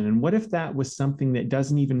emotion. And what if that was something that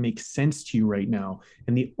doesn't even make sense to you right now?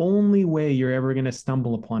 And the only way you're ever going to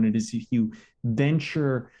stumble upon it is if you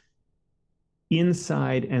venture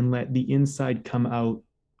inside and let the inside come out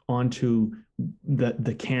onto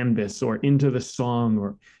the canvas, or into the song,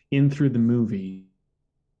 or in through the movie.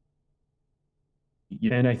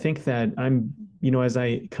 And I think that as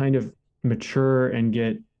I kind of mature and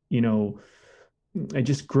get, I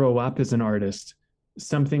just grow up as an artist,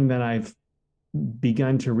 something that I've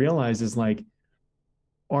begun to realize is like,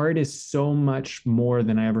 art is so much more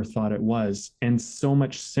than I ever thought it was, and so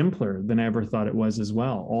much simpler than I ever thought it was as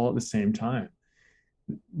well, all at the same time.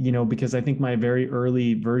 Because I think my very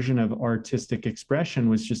early version of artistic expression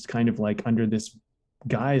was just kind of like under this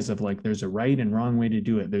guise of like, there's a right and wrong way to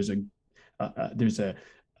do it. There's a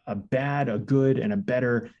bad, a good, and a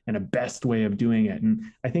better, and a best way of doing it. And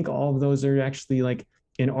I think all of those are actually, like,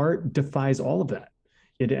 in art, defies all of that.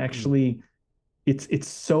 It actually, it's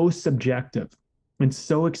so subjective and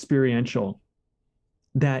so experiential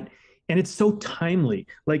and it's so timely.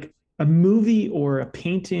 Like, a movie or a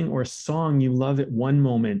painting or a song you love at one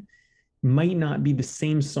moment might not be the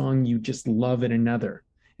same song you just love at another.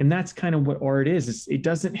 And that's kind of what art is. It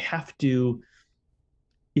doesn't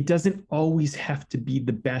always have to be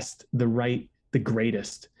the best, the right, the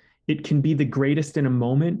greatest. It can be the greatest in a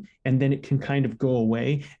moment, and then it can kind of go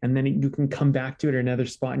away. And then you can come back to it at another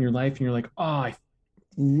spot in your life, and you're like, oh, I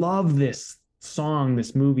love this song,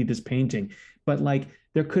 this movie, this painting. But like,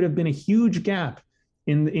 there could have been a huge gap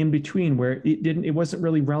in between where it wasn't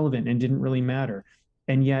really relevant and didn't really matter.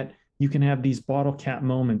 And yet you can have these bottle cap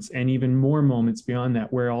moments, and even more moments beyond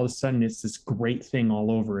that, where all of a sudden it's this great thing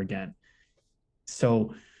all over again.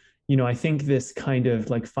 So, I think this kind of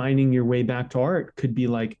like finding your way back to art could be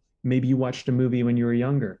like, maybe you watched a movie when you were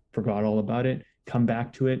younger, forgot all about it, come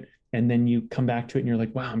back to it. And then you come back to it and you're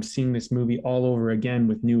like, wow, I'm seeing this movie all over again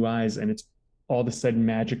with new eyes. And it's all of a sudden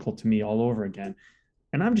magical to me all over again.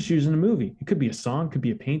 And I'm just using a movie. It could be a song, could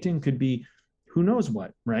be a painting, could be who knows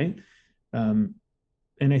what, right? And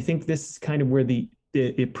I think this is kind of where the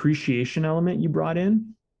appreciation element you brought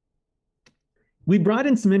in. We brought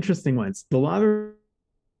in some interesting ones. The law of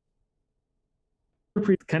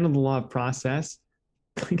kind of the law of process.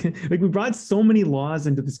 Like, we brought so many laws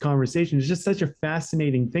into this conversation. It's just such a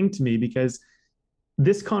fascinating thing to me, because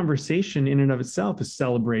this conversation in and of itself is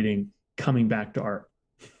celebrating coming back to art.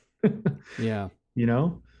 Yeah. Yeah.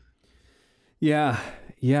 Yeah.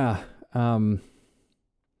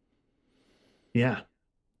 Yeah.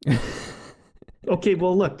 Okay,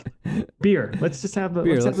 well, look, beer. Let's just have a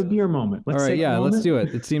beer moment. All right, yeah, let's do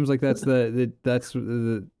it. It seems like that's the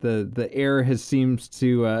air seems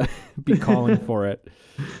to be calling for it.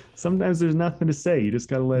 Sometimes there's nothing to say. You just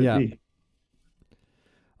got to let it be.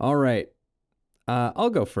 All right. I'll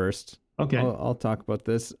go first. Okay. I'll talk about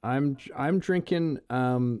this. I'm drinking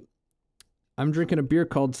a beer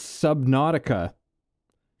called Subnautica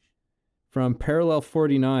from Parallel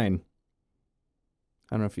 49.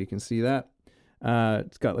 I don't know if you can see that.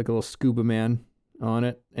 It's got like a little scuba man on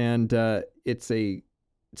it, and it's a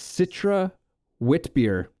Citra wit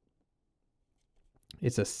beer.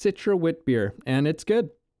 It's a Citra wit beer, and it's good.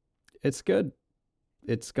 It's good.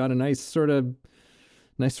 It's got a nice sort of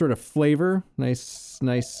flavor, nice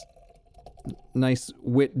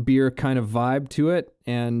wit beer kind of vibe to it,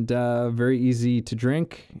 and very easy to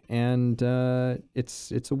drink, and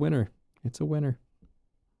it's a winner. It's a winner.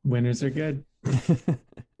 Winners are good.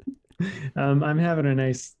 I'm having a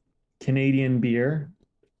nice Canadian beer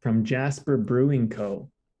from Jasper Brewing Co.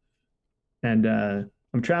 And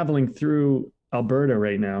I'm traveling through Alberta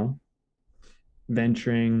right now,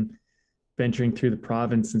 venturing through the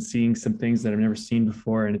province and seeing some things that I've never seen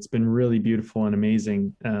before. And it's been really beautiful and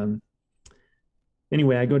amazing.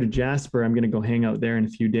 Anyway, I go to Jasper. I'm going to go hang out there in a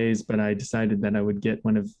few days, but I decided that I would get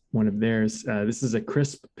one of theirs. This is a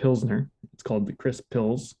crisp Pilsner. It's called the Crisp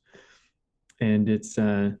Pils. And it's,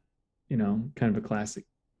 kind of a classic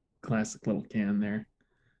little can there.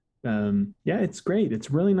 Yeah, it's great.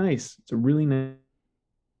 It's really nice. It's a really nice.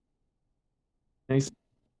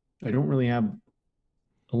 I don't really have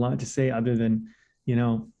a lot to say other than,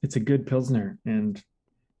 it's a good Pilsner. And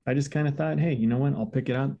I just kind of thought, hey, you know what? I'll pick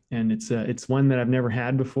it up. And it's one that I've never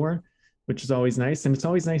had before, which is always nice. And it's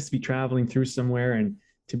always nice to be traveling through somewhere and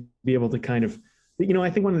to be able to kind of I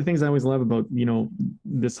think one of the things I always love about,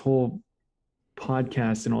 this whole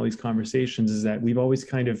podcast and all these conversations is that we've always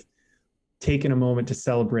kind of taken a moment to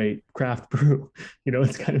celebrate craft brew.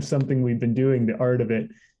 It's kind of something we've been doing, the art of it.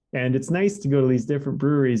 And it's nice to go to these different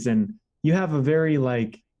breweries and you have a very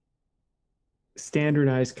like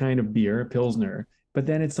standardized kind of beer, a Pilsner, but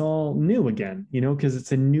then it's all new again, because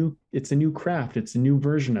it's a new craft. It's a new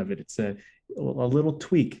version of it. It's a little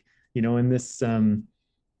tweak, and this,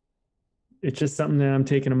 it's just something that I'm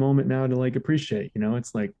taking a moment now to like appreciate,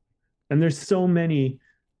 it's like, and there's so many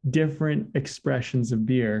different expressions of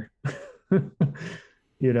beer, and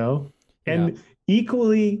Yeah.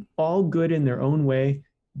 equally all good in their own way,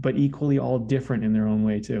 but equally all different in their own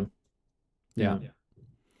way too. Yeah.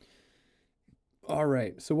 All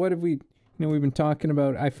right. So what have we, we've been talking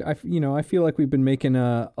about, I feel like we've been making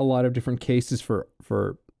a lot of different cases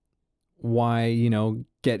for why,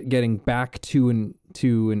 getting back to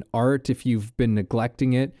an art if you've been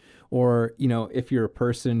neglecting it, or, if you're a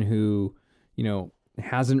person who,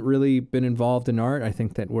 hasn't really been involved in art. I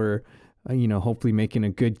think that we're, hopefully making a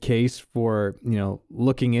good case for,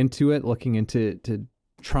 looking into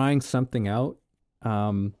trying something out.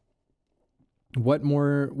 What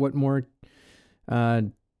more,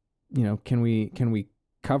 can we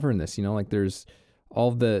cover in this? Like there's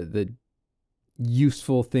all the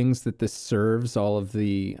useful things that this serves, all of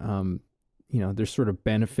the, there's sort of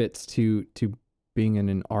benefits to being in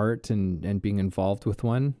an art and being involved with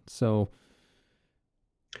one. So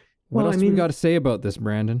what else we got to say about this,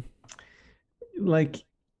 Brandon? Like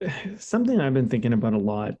something I've been thinking about a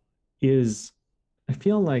lot is I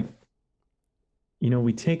feel like,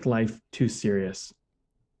 we take life too serious.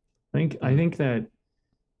 I think that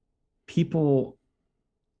people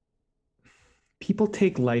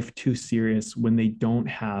take life too serious when they don't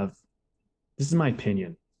have, this is my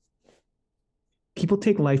opinion. People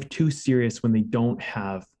take life too serious when they don't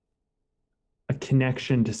have a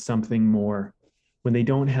connection to something more, when they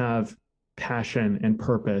don't have passion and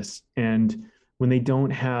purpose, and when they don't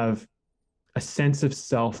have a sense of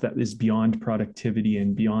self that is beyond productivity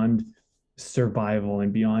and beyond survival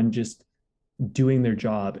and beyond just doing their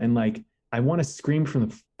job. And like, I want to scream from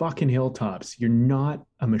the fucking hilltops. You're not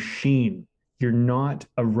a machine. You're not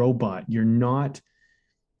a robot. You're not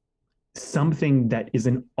something that is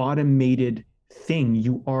an automated thing.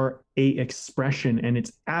 You are a expression, and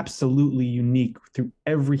it's absolutely unique through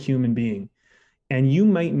every human being. And you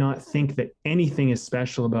might not think that anything is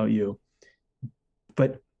special about you,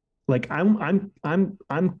 but like I'm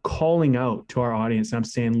calling out to our audience. I'm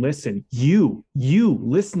saying, listen, you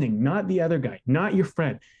listening, not the other guy, not your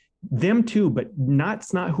friend, them too, but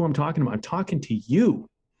that's not who I'm talking about. I'm talking to you.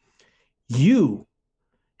 You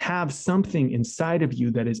have something inside of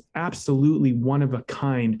you that is absolutely one of a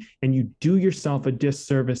kind, and you do yourself a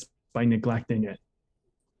disservice by neglecting it.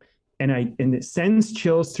 And it sends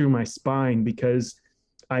chills through my spine because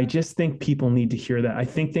I just think people need to hear that. I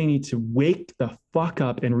think they need to wake the fuck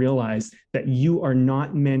up and realize that you are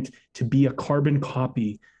not meant to be a carbon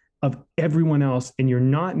copy of everyone else, and you're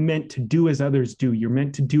not meant to do as others do. You're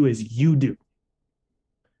meant to do as you do.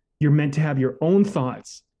 You're meant to have your own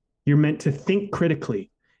thoughts. You're meant to think critically.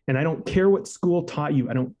 And I don't care what school taught you.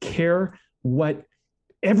 I don't care what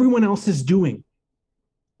everyone else is doing.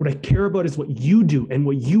 What I care about is what you do and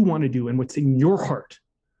what you want to do and what's in your heart.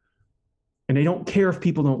 And I don't care if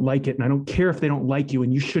people don't like it. And I don't care if they don't like you,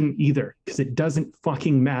 and you shouldn't either, because it doesn't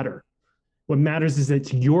fucking matter. What matters is that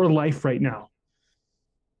it's your life right now.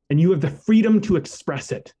 And you have the freedom to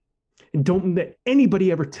express it. And don't let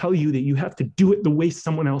anybody ever tell you that you have to do it the way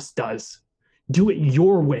someone else does. Do it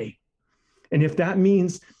your way. And if that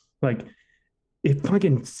means like, it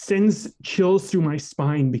fucking sends chills through my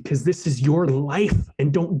spine because this is your life,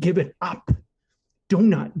 and don't give it up. Do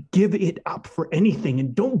not give it up for anything,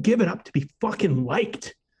 and don't give it up to be fucking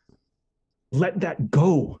liked. Let that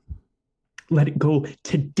go. Let it go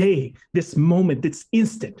today, this moment, this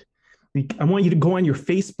instant. I want you to go on your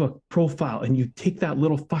Facebook profile and you take that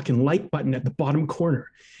little fucking like button at the bottom corner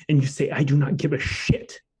and you say, I do not give a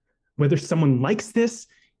shit whether someone likes this,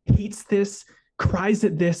 hates this, cries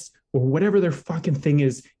at this, or whatever their fucking thing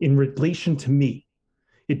is in relation to me.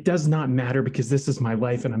 It does not matter, because this is my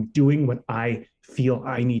life and I'm doing what I feel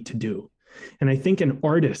I need to do. And I think an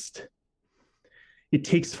artist, it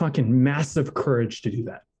takes fucking massive courage to do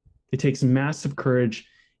that. It takes massive courage,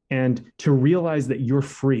 and to realize that you're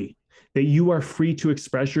free, that you are free to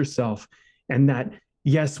express yourself, and that,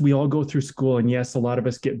 yes, we all go through school, and yes, a lot of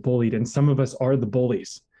us get bullied, and some of us are the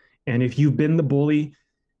bullies. And if you've been the bully,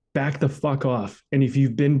 back the fuck off. And if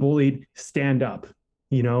you've been bullied, stand up,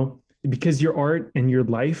 because your art and your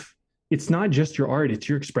life it's not just your art, it's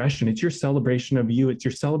your expression, it's your celebration of you, it's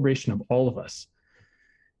your celebration of all of us.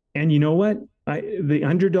 And you know what? The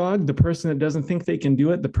underdog, the person that doesn't think they can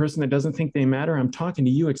do it, the person that doesn't think they matter, I'm talking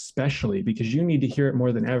to you especially, because you need to hear it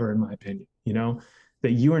more than ever, in my opinion,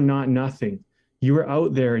 that you are not nothing. You are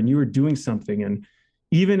out there and you are doing something. And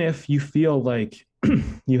even if you feel like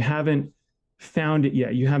you haven't found it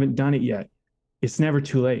yet, you haven't done it yet, it's never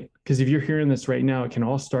too late. Because if you're hearing this right now, it can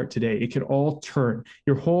all start today. It could all turn.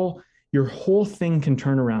 Your whole thing can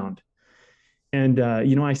turn around. And,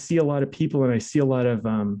 I see a lot of people, and I see a lot of,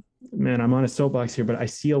 man, I'm on a soapbox here, but I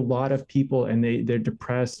see a lot of people, and they're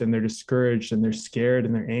depressed and they're discouraged and they're scared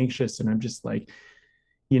and they're anxious. And I'm just like,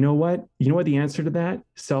 you know what the answer to that?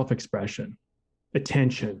 Self-expression,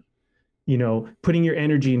 attention, putting your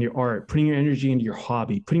energy into your art, putting your energy into your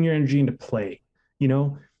hobby, putting your energy into play,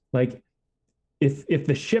 like if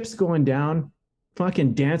the ship's going down,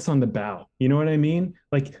 fucking dance on the bow. You know what I mean?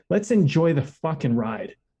 Like, let's enjoy the fucking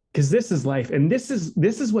ride, because this is life. And this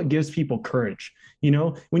is what gives people courage.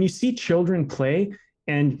 When you see children play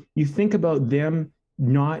and you think about them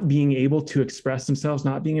not being able to express themselves,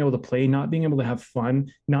 not being able to play, not being able to have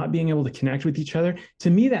fun, not being able to connect with each other, to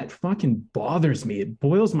me, that fucking bothers me. It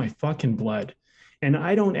boils my fucking blood. And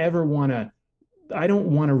I don't want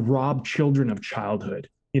to rob children of childhood.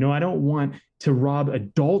 I don't want to rob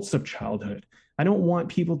adults of childhood. I don't want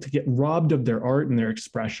people to get robbed of their art and their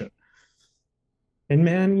expression. And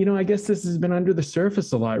man, I guess this has been under the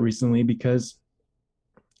surface a lot recently, because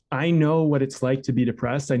I know what it's like to be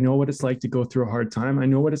depressed. I know what it's like to go through a hard time. I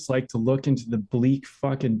know what it's like to look into the bleak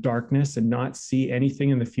fucking darkness and not see anything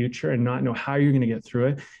in the future and not know how you're going to get through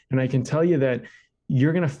it. And I can tell you that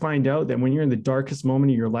you're going to find out that when you're in the darkest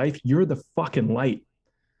moment of your life, you're the fucking light.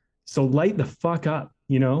 So light the fuck up,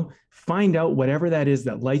 find out whatever that is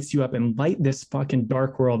that lights you up, and light this fucking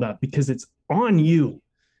dark world up, because it's on you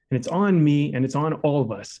and it's on me and it's on all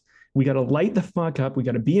of us. We got to light the fuck up. We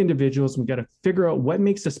got to be individuals. We got to figure out what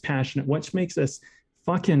makes us passionate, what makes us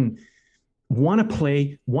fucking want to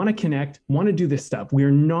play, want to connect, want to do this stuff.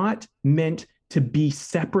 We're not meant to be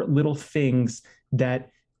separate little things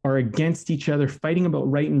that are against each other, fighting about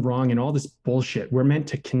right and wrong and all this bullshit. We're meant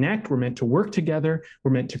to connect. We're meant to work together.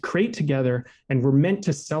 We're meant to create together. And we're meant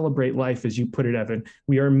to celebrate life, as you put it, Evan.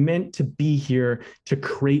 We are meant to be here to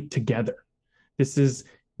create together. This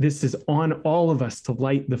is on all of us to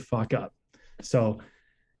light the fuck up. So,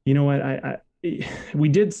 you know what? We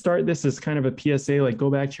did start this as kind of a PSA, like, go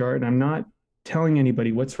back to your art. And I'm not telling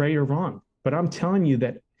anybody what's right or wrong, but I'm telling you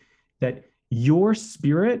that your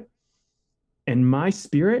spirit and my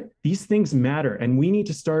spirit, these things matter. And we need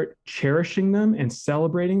to start cherishing them and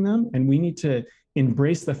celebrating them. And we need to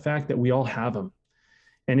embrace the fact that we all have them.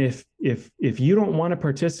 And if you don't want to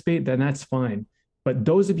participate, then that's fine. But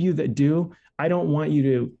those of you that do, I don't want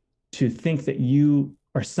you to think that you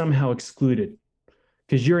are somehow excluded,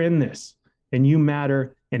 because you're in this and you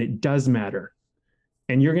matter, and it does matter.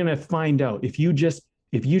 And you're going to find out if you just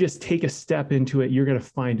take a step into it, you're going to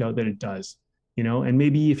find out that it does, and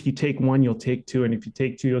maybe if you take one, you'll take two. And if you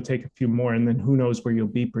take two, you'll take a few more. And then who knows where you'll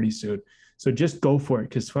be pretty soon. So just go for it,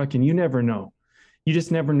 because fucking, you never know. You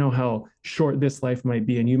just never know how short this life might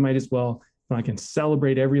be. And you might as well fucking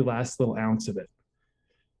celebrate every last little ounce of it.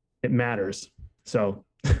 It matters. So,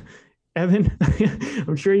 Evan,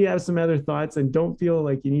 I'm sure you have some other thoughts, and don't feel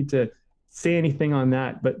like you need to say anything on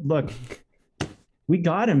that. But look, we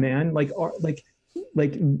got him, man. Like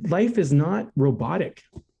life is not robotic.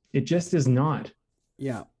 It just is not.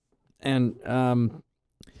 Yeah. And,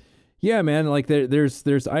 yeah, man, like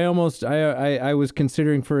there's, I was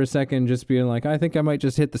considering for a second just being like, I think I might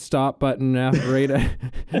just hit the stop button right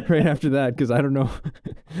after that. 'Cause I don't know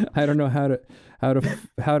how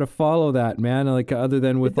to follow that, man. Like, other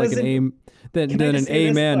than with like an aim, then an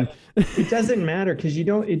amen. It doesn't matter, because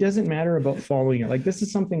it doesn't matter about following it. Like, this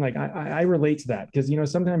is something like I relate to that, because,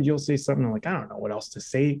 sometimes you'll say something like, I don't know what else to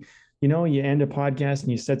say. You end a podcast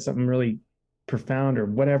and you said something really profound or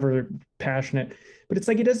whatever, passionate, but it's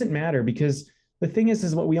like, it doesn't matter, because the thing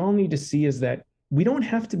is what we all need to see is that we don't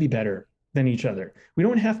have to be better than each other. We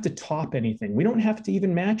don't have to top anything. We don't have to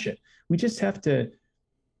even match it. We just have to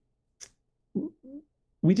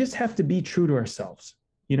be true to ourselves,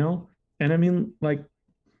 And I mean, like,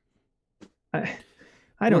 I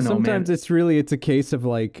don't know. Sometimes man. it's a case of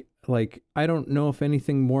like, I don't know if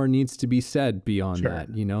anything more needs to be said beyond that.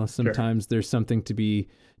 Sometimes there's something to be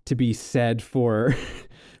said for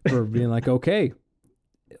being like, okay,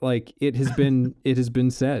 like it has been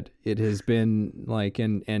said. It has been like,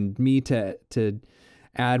 and me to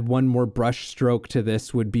add one more brush stroke to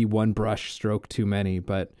this would be one brush stroke too many.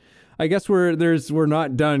 But I guess we're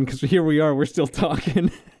not done, because here we are. We're still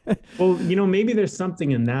talking. Well, maybe there's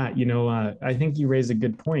something in that. I think you raise a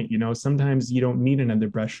good point. Sometimes you don't need another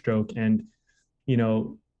brushstroke, and you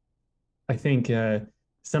know, I think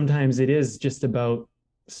sometimes it is just about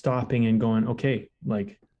stopping and going, okay,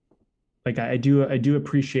 like I do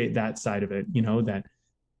appreciate that side of it. That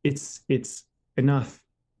it's enough.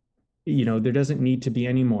 There doesn't need to be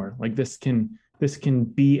any more. Like this can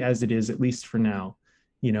be as it is, at least for now.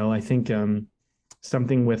 I think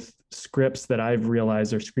something with scripts that I've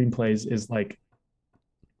realized, or screenplays, is like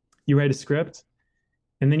you write a script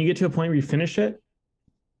and then you get to a point where you finish it,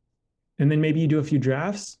 and then maybe you do a few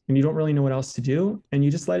drafts and you don't really know what else to do, and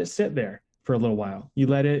you just let it sit there for a little while. You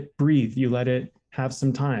let it breathe, you let it have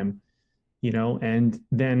some time, and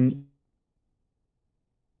then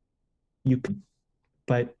you can,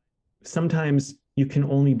 but sometimes you can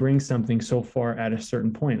only bring something so far at a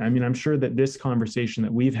certain point. I mean, I'm sure that this conversation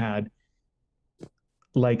that we've had,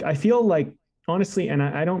 like, I feel like, honestly, and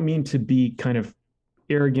I don't mean to be kind of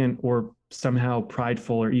arrogant or somehow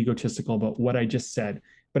prideful or egotistical about what I just said,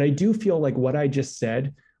 but I do feel like what I just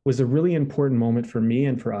said was a really important moment for me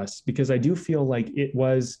and for us, because I do feel like it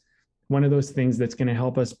was one of those things that's going to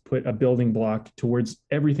help us put a building block towards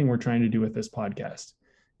everything we're trying to do with this podcast,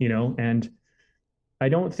 and I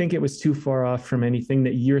don't think it was too far off from anything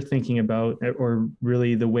that you're thinking about, or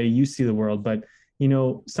really the way you see the world. But,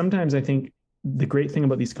 sometimes I think the great thing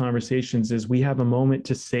about these conversations is we have a moment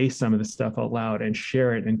to say some of the stuff out loud and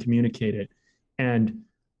share it and communicate it. And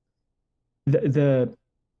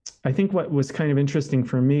I think what was kind of interesting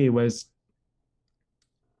for me was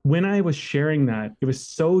when I was sharing that, it was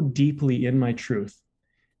so deeply in my truth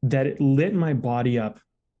that it lit my body up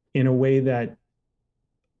in a way that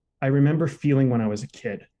I remember feeling when I was a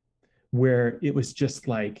kid, where it was just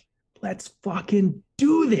like, let's fucking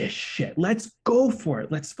do this shit. Let's go for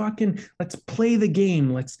it. Let's play the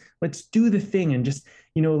game. Let's do the thing. And just,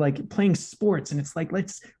 like playing sports. And it's like,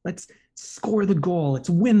 let's score the goal. Let's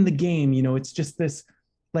win the game. It's just this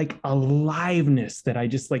like aliveness that I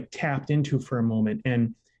just like tapped into for a moment.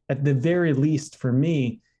 And at the very least for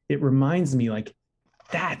me, it reminds me like,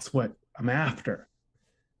 that's what I'm after.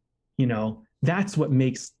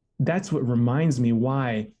 That's what reminds me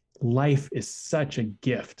why life is such a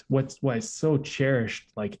gift. Why it's so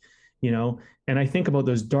cherished, and I think about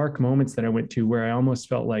those dark moments that I went to where I almost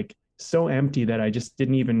felt like so empty that I just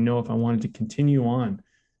didn't even know if I wanted to continue on.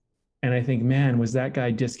 And I think, man, was that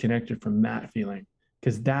guy disconnected from that feeling?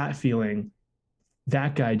 Because that feeling,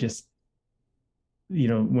 that guy just,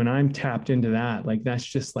 when I'm tapped into that, like, that's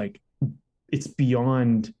just like, it's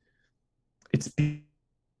beyond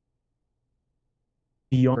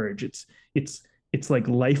courage. It's like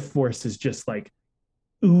life force is just like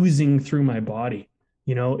oozing through my body.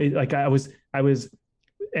 Like I was,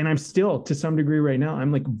 and I'm still to some degree right now,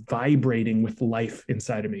 I'm like vibrating with life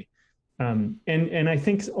inside of me. And I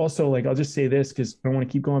think also, like, I'll just say this because I don't want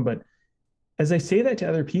to keep going, but as I say that to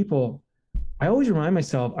other people, I always remind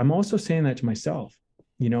myself, I'm also saying that to myself.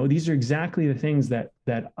 These are exactly the things that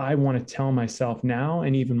I want to tell myself now,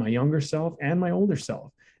 and even my younger self and my older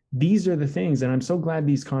self. These are the things, and I'm so glad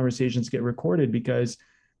these conversations get recorded, because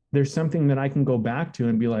there's something that I can go back to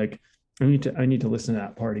and be like, I need to listen to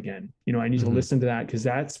that part again. I need to listen to that because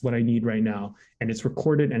that's what I need right now. And it's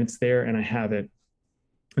recorded and it's there and I have it.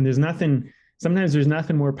 And sometimes there's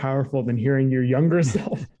nothing more powerful than hearing your younger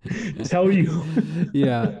self tell you,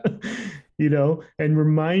 yeah, and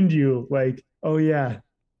remind you like, oh yeah,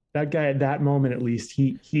 that guy at that moment, at least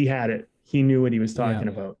he had it. He knew what he was talking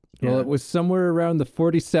about. Well, it was somewhere around the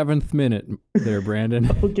 47th minute there,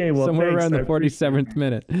 Brandon. Okay, well, somewhere thanks. around the 47th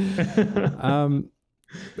minute.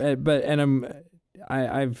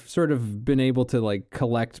 I've sort of been able to like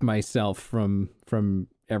collect myself from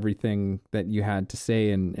everything that you had to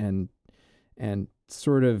say and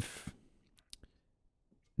sort of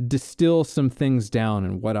distill some things down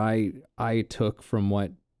and what I took from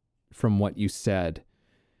what you said.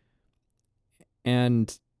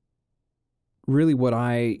 And really what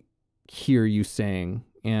I hear you saying,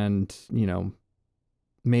 and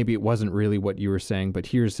maybe it wasn't really what you were saying, but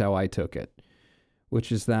here's how I took it,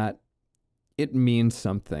 which is that it means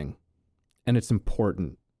something and it's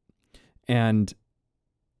important, and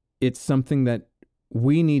it's something that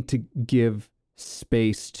we need to give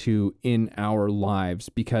space to in our lives,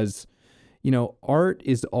 because art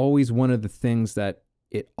is always one of the things that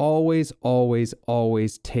it always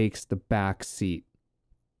takes the back seat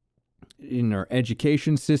in our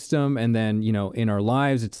education system. And then, in our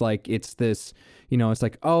lives, it's like, it's this, it's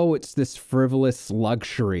like, oh, it's this frivolous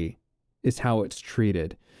luxury is how it's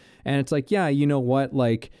treated. And it's like, yeah, you know what?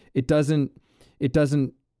 Like, it doesn't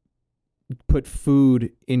put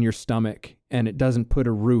food in your stomach and it doesn't put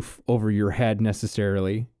a roof over your head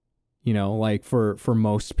necessarily, you know, like for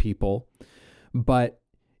most people, but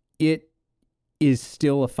it is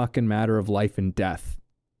still a fucking matter of life and death.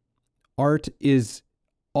 Art is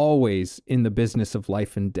always in the business of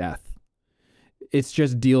life and death. It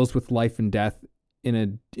just deals with life and death in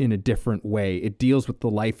a different way. It deals with the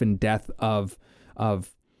life and death of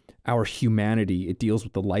our humanity. It deals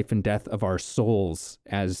with the life and death of our souls,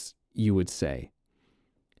 as you would say.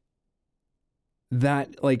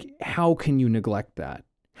 That, like, how can you neglect that?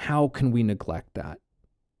 How can we neglect that?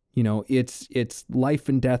 You know, it's life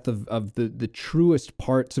and death of the truest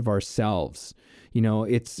parts of ourselves. You know,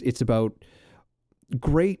 it's about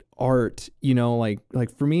great art, you know,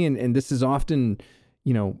 like for me, and this is often,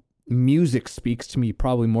 you know, music speaks to me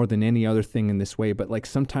probably more than any other thing in this way, but like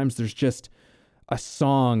sometimes there's just a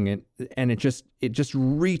song and it just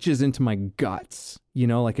reaches into my guts, you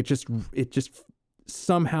know, like it just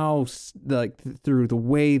somehow, like through the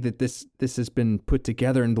way that this has been put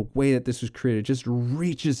together and the way that this was created, it just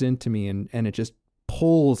reaches into me and it just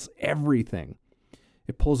pulls everything.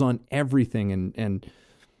 It pulls on everything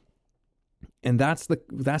and that's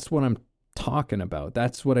what I'm talking about.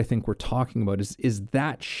 That's what I think we're talking about is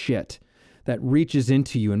that shit that reaches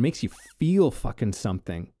into you and makes you feel fucking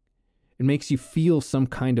something. It makes you feel some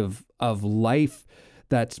kind of life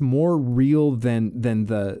that's more real than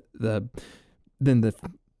the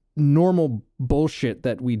normal bullshit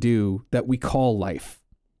that we do that we call life.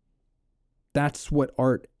 That's what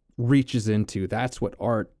art reaches into. That's what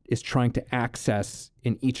art is trying to access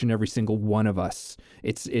in each and every single one of us.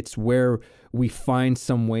 It's where we find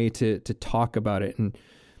some way to talk about it. And,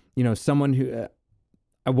 you know, someone who,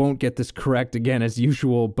 I won't get this correct again as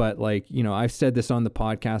usual, but like, you know, I've said this on the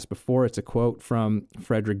podcast before. It's a quote from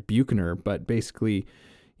Frederick Buechner, but basically,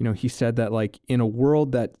 you know, he said that like in a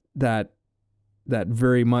world that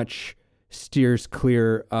very much steers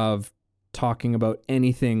clear of talking about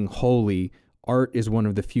anything holy, art is one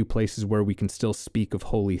of the few places where we can still speak of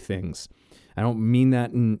holy things. I don't mean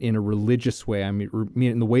that in a religious way. I mean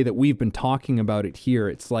it in the way that we've been talking about it here.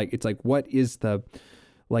 It's like what is the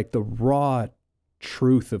raw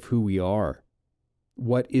truth of who we are?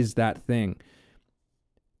 What is that thing?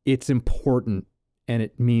 It's important and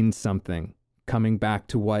it means something. Coming back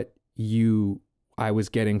to what I was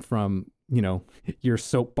getting from, you know, your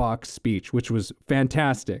soapbox speech, which was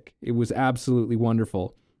fantastic. It was absolutely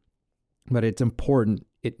wonderful. But it's important.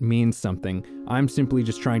 It means something. I'm simply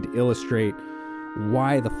just trying to illustrate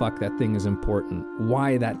why the fuck that thing is important.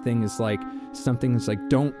 Why that thing is like something that's like,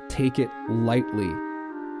 don't take it lightly.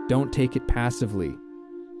 Don't take it passively.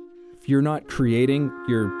 If you're not creating,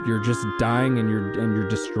 you're just dying and you're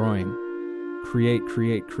destroying. Create.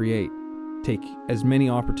 Take as many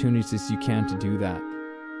opportunities as you can to do that.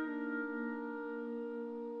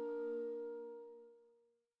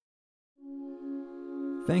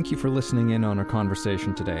 Thank you for listening in on our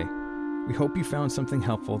conversation today. We hope you found something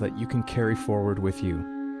helpful that you can carry forward with you.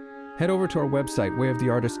 Head over to our website,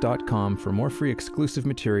 wayoftheartist.com, for more free exclusive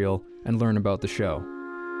material and learn about the show.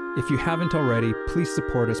 If you haven't already, please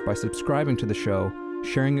support us by subscribing to the show,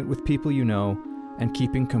 sharing it with people you know, and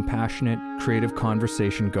keeping compassionate, creative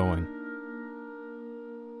conversation going.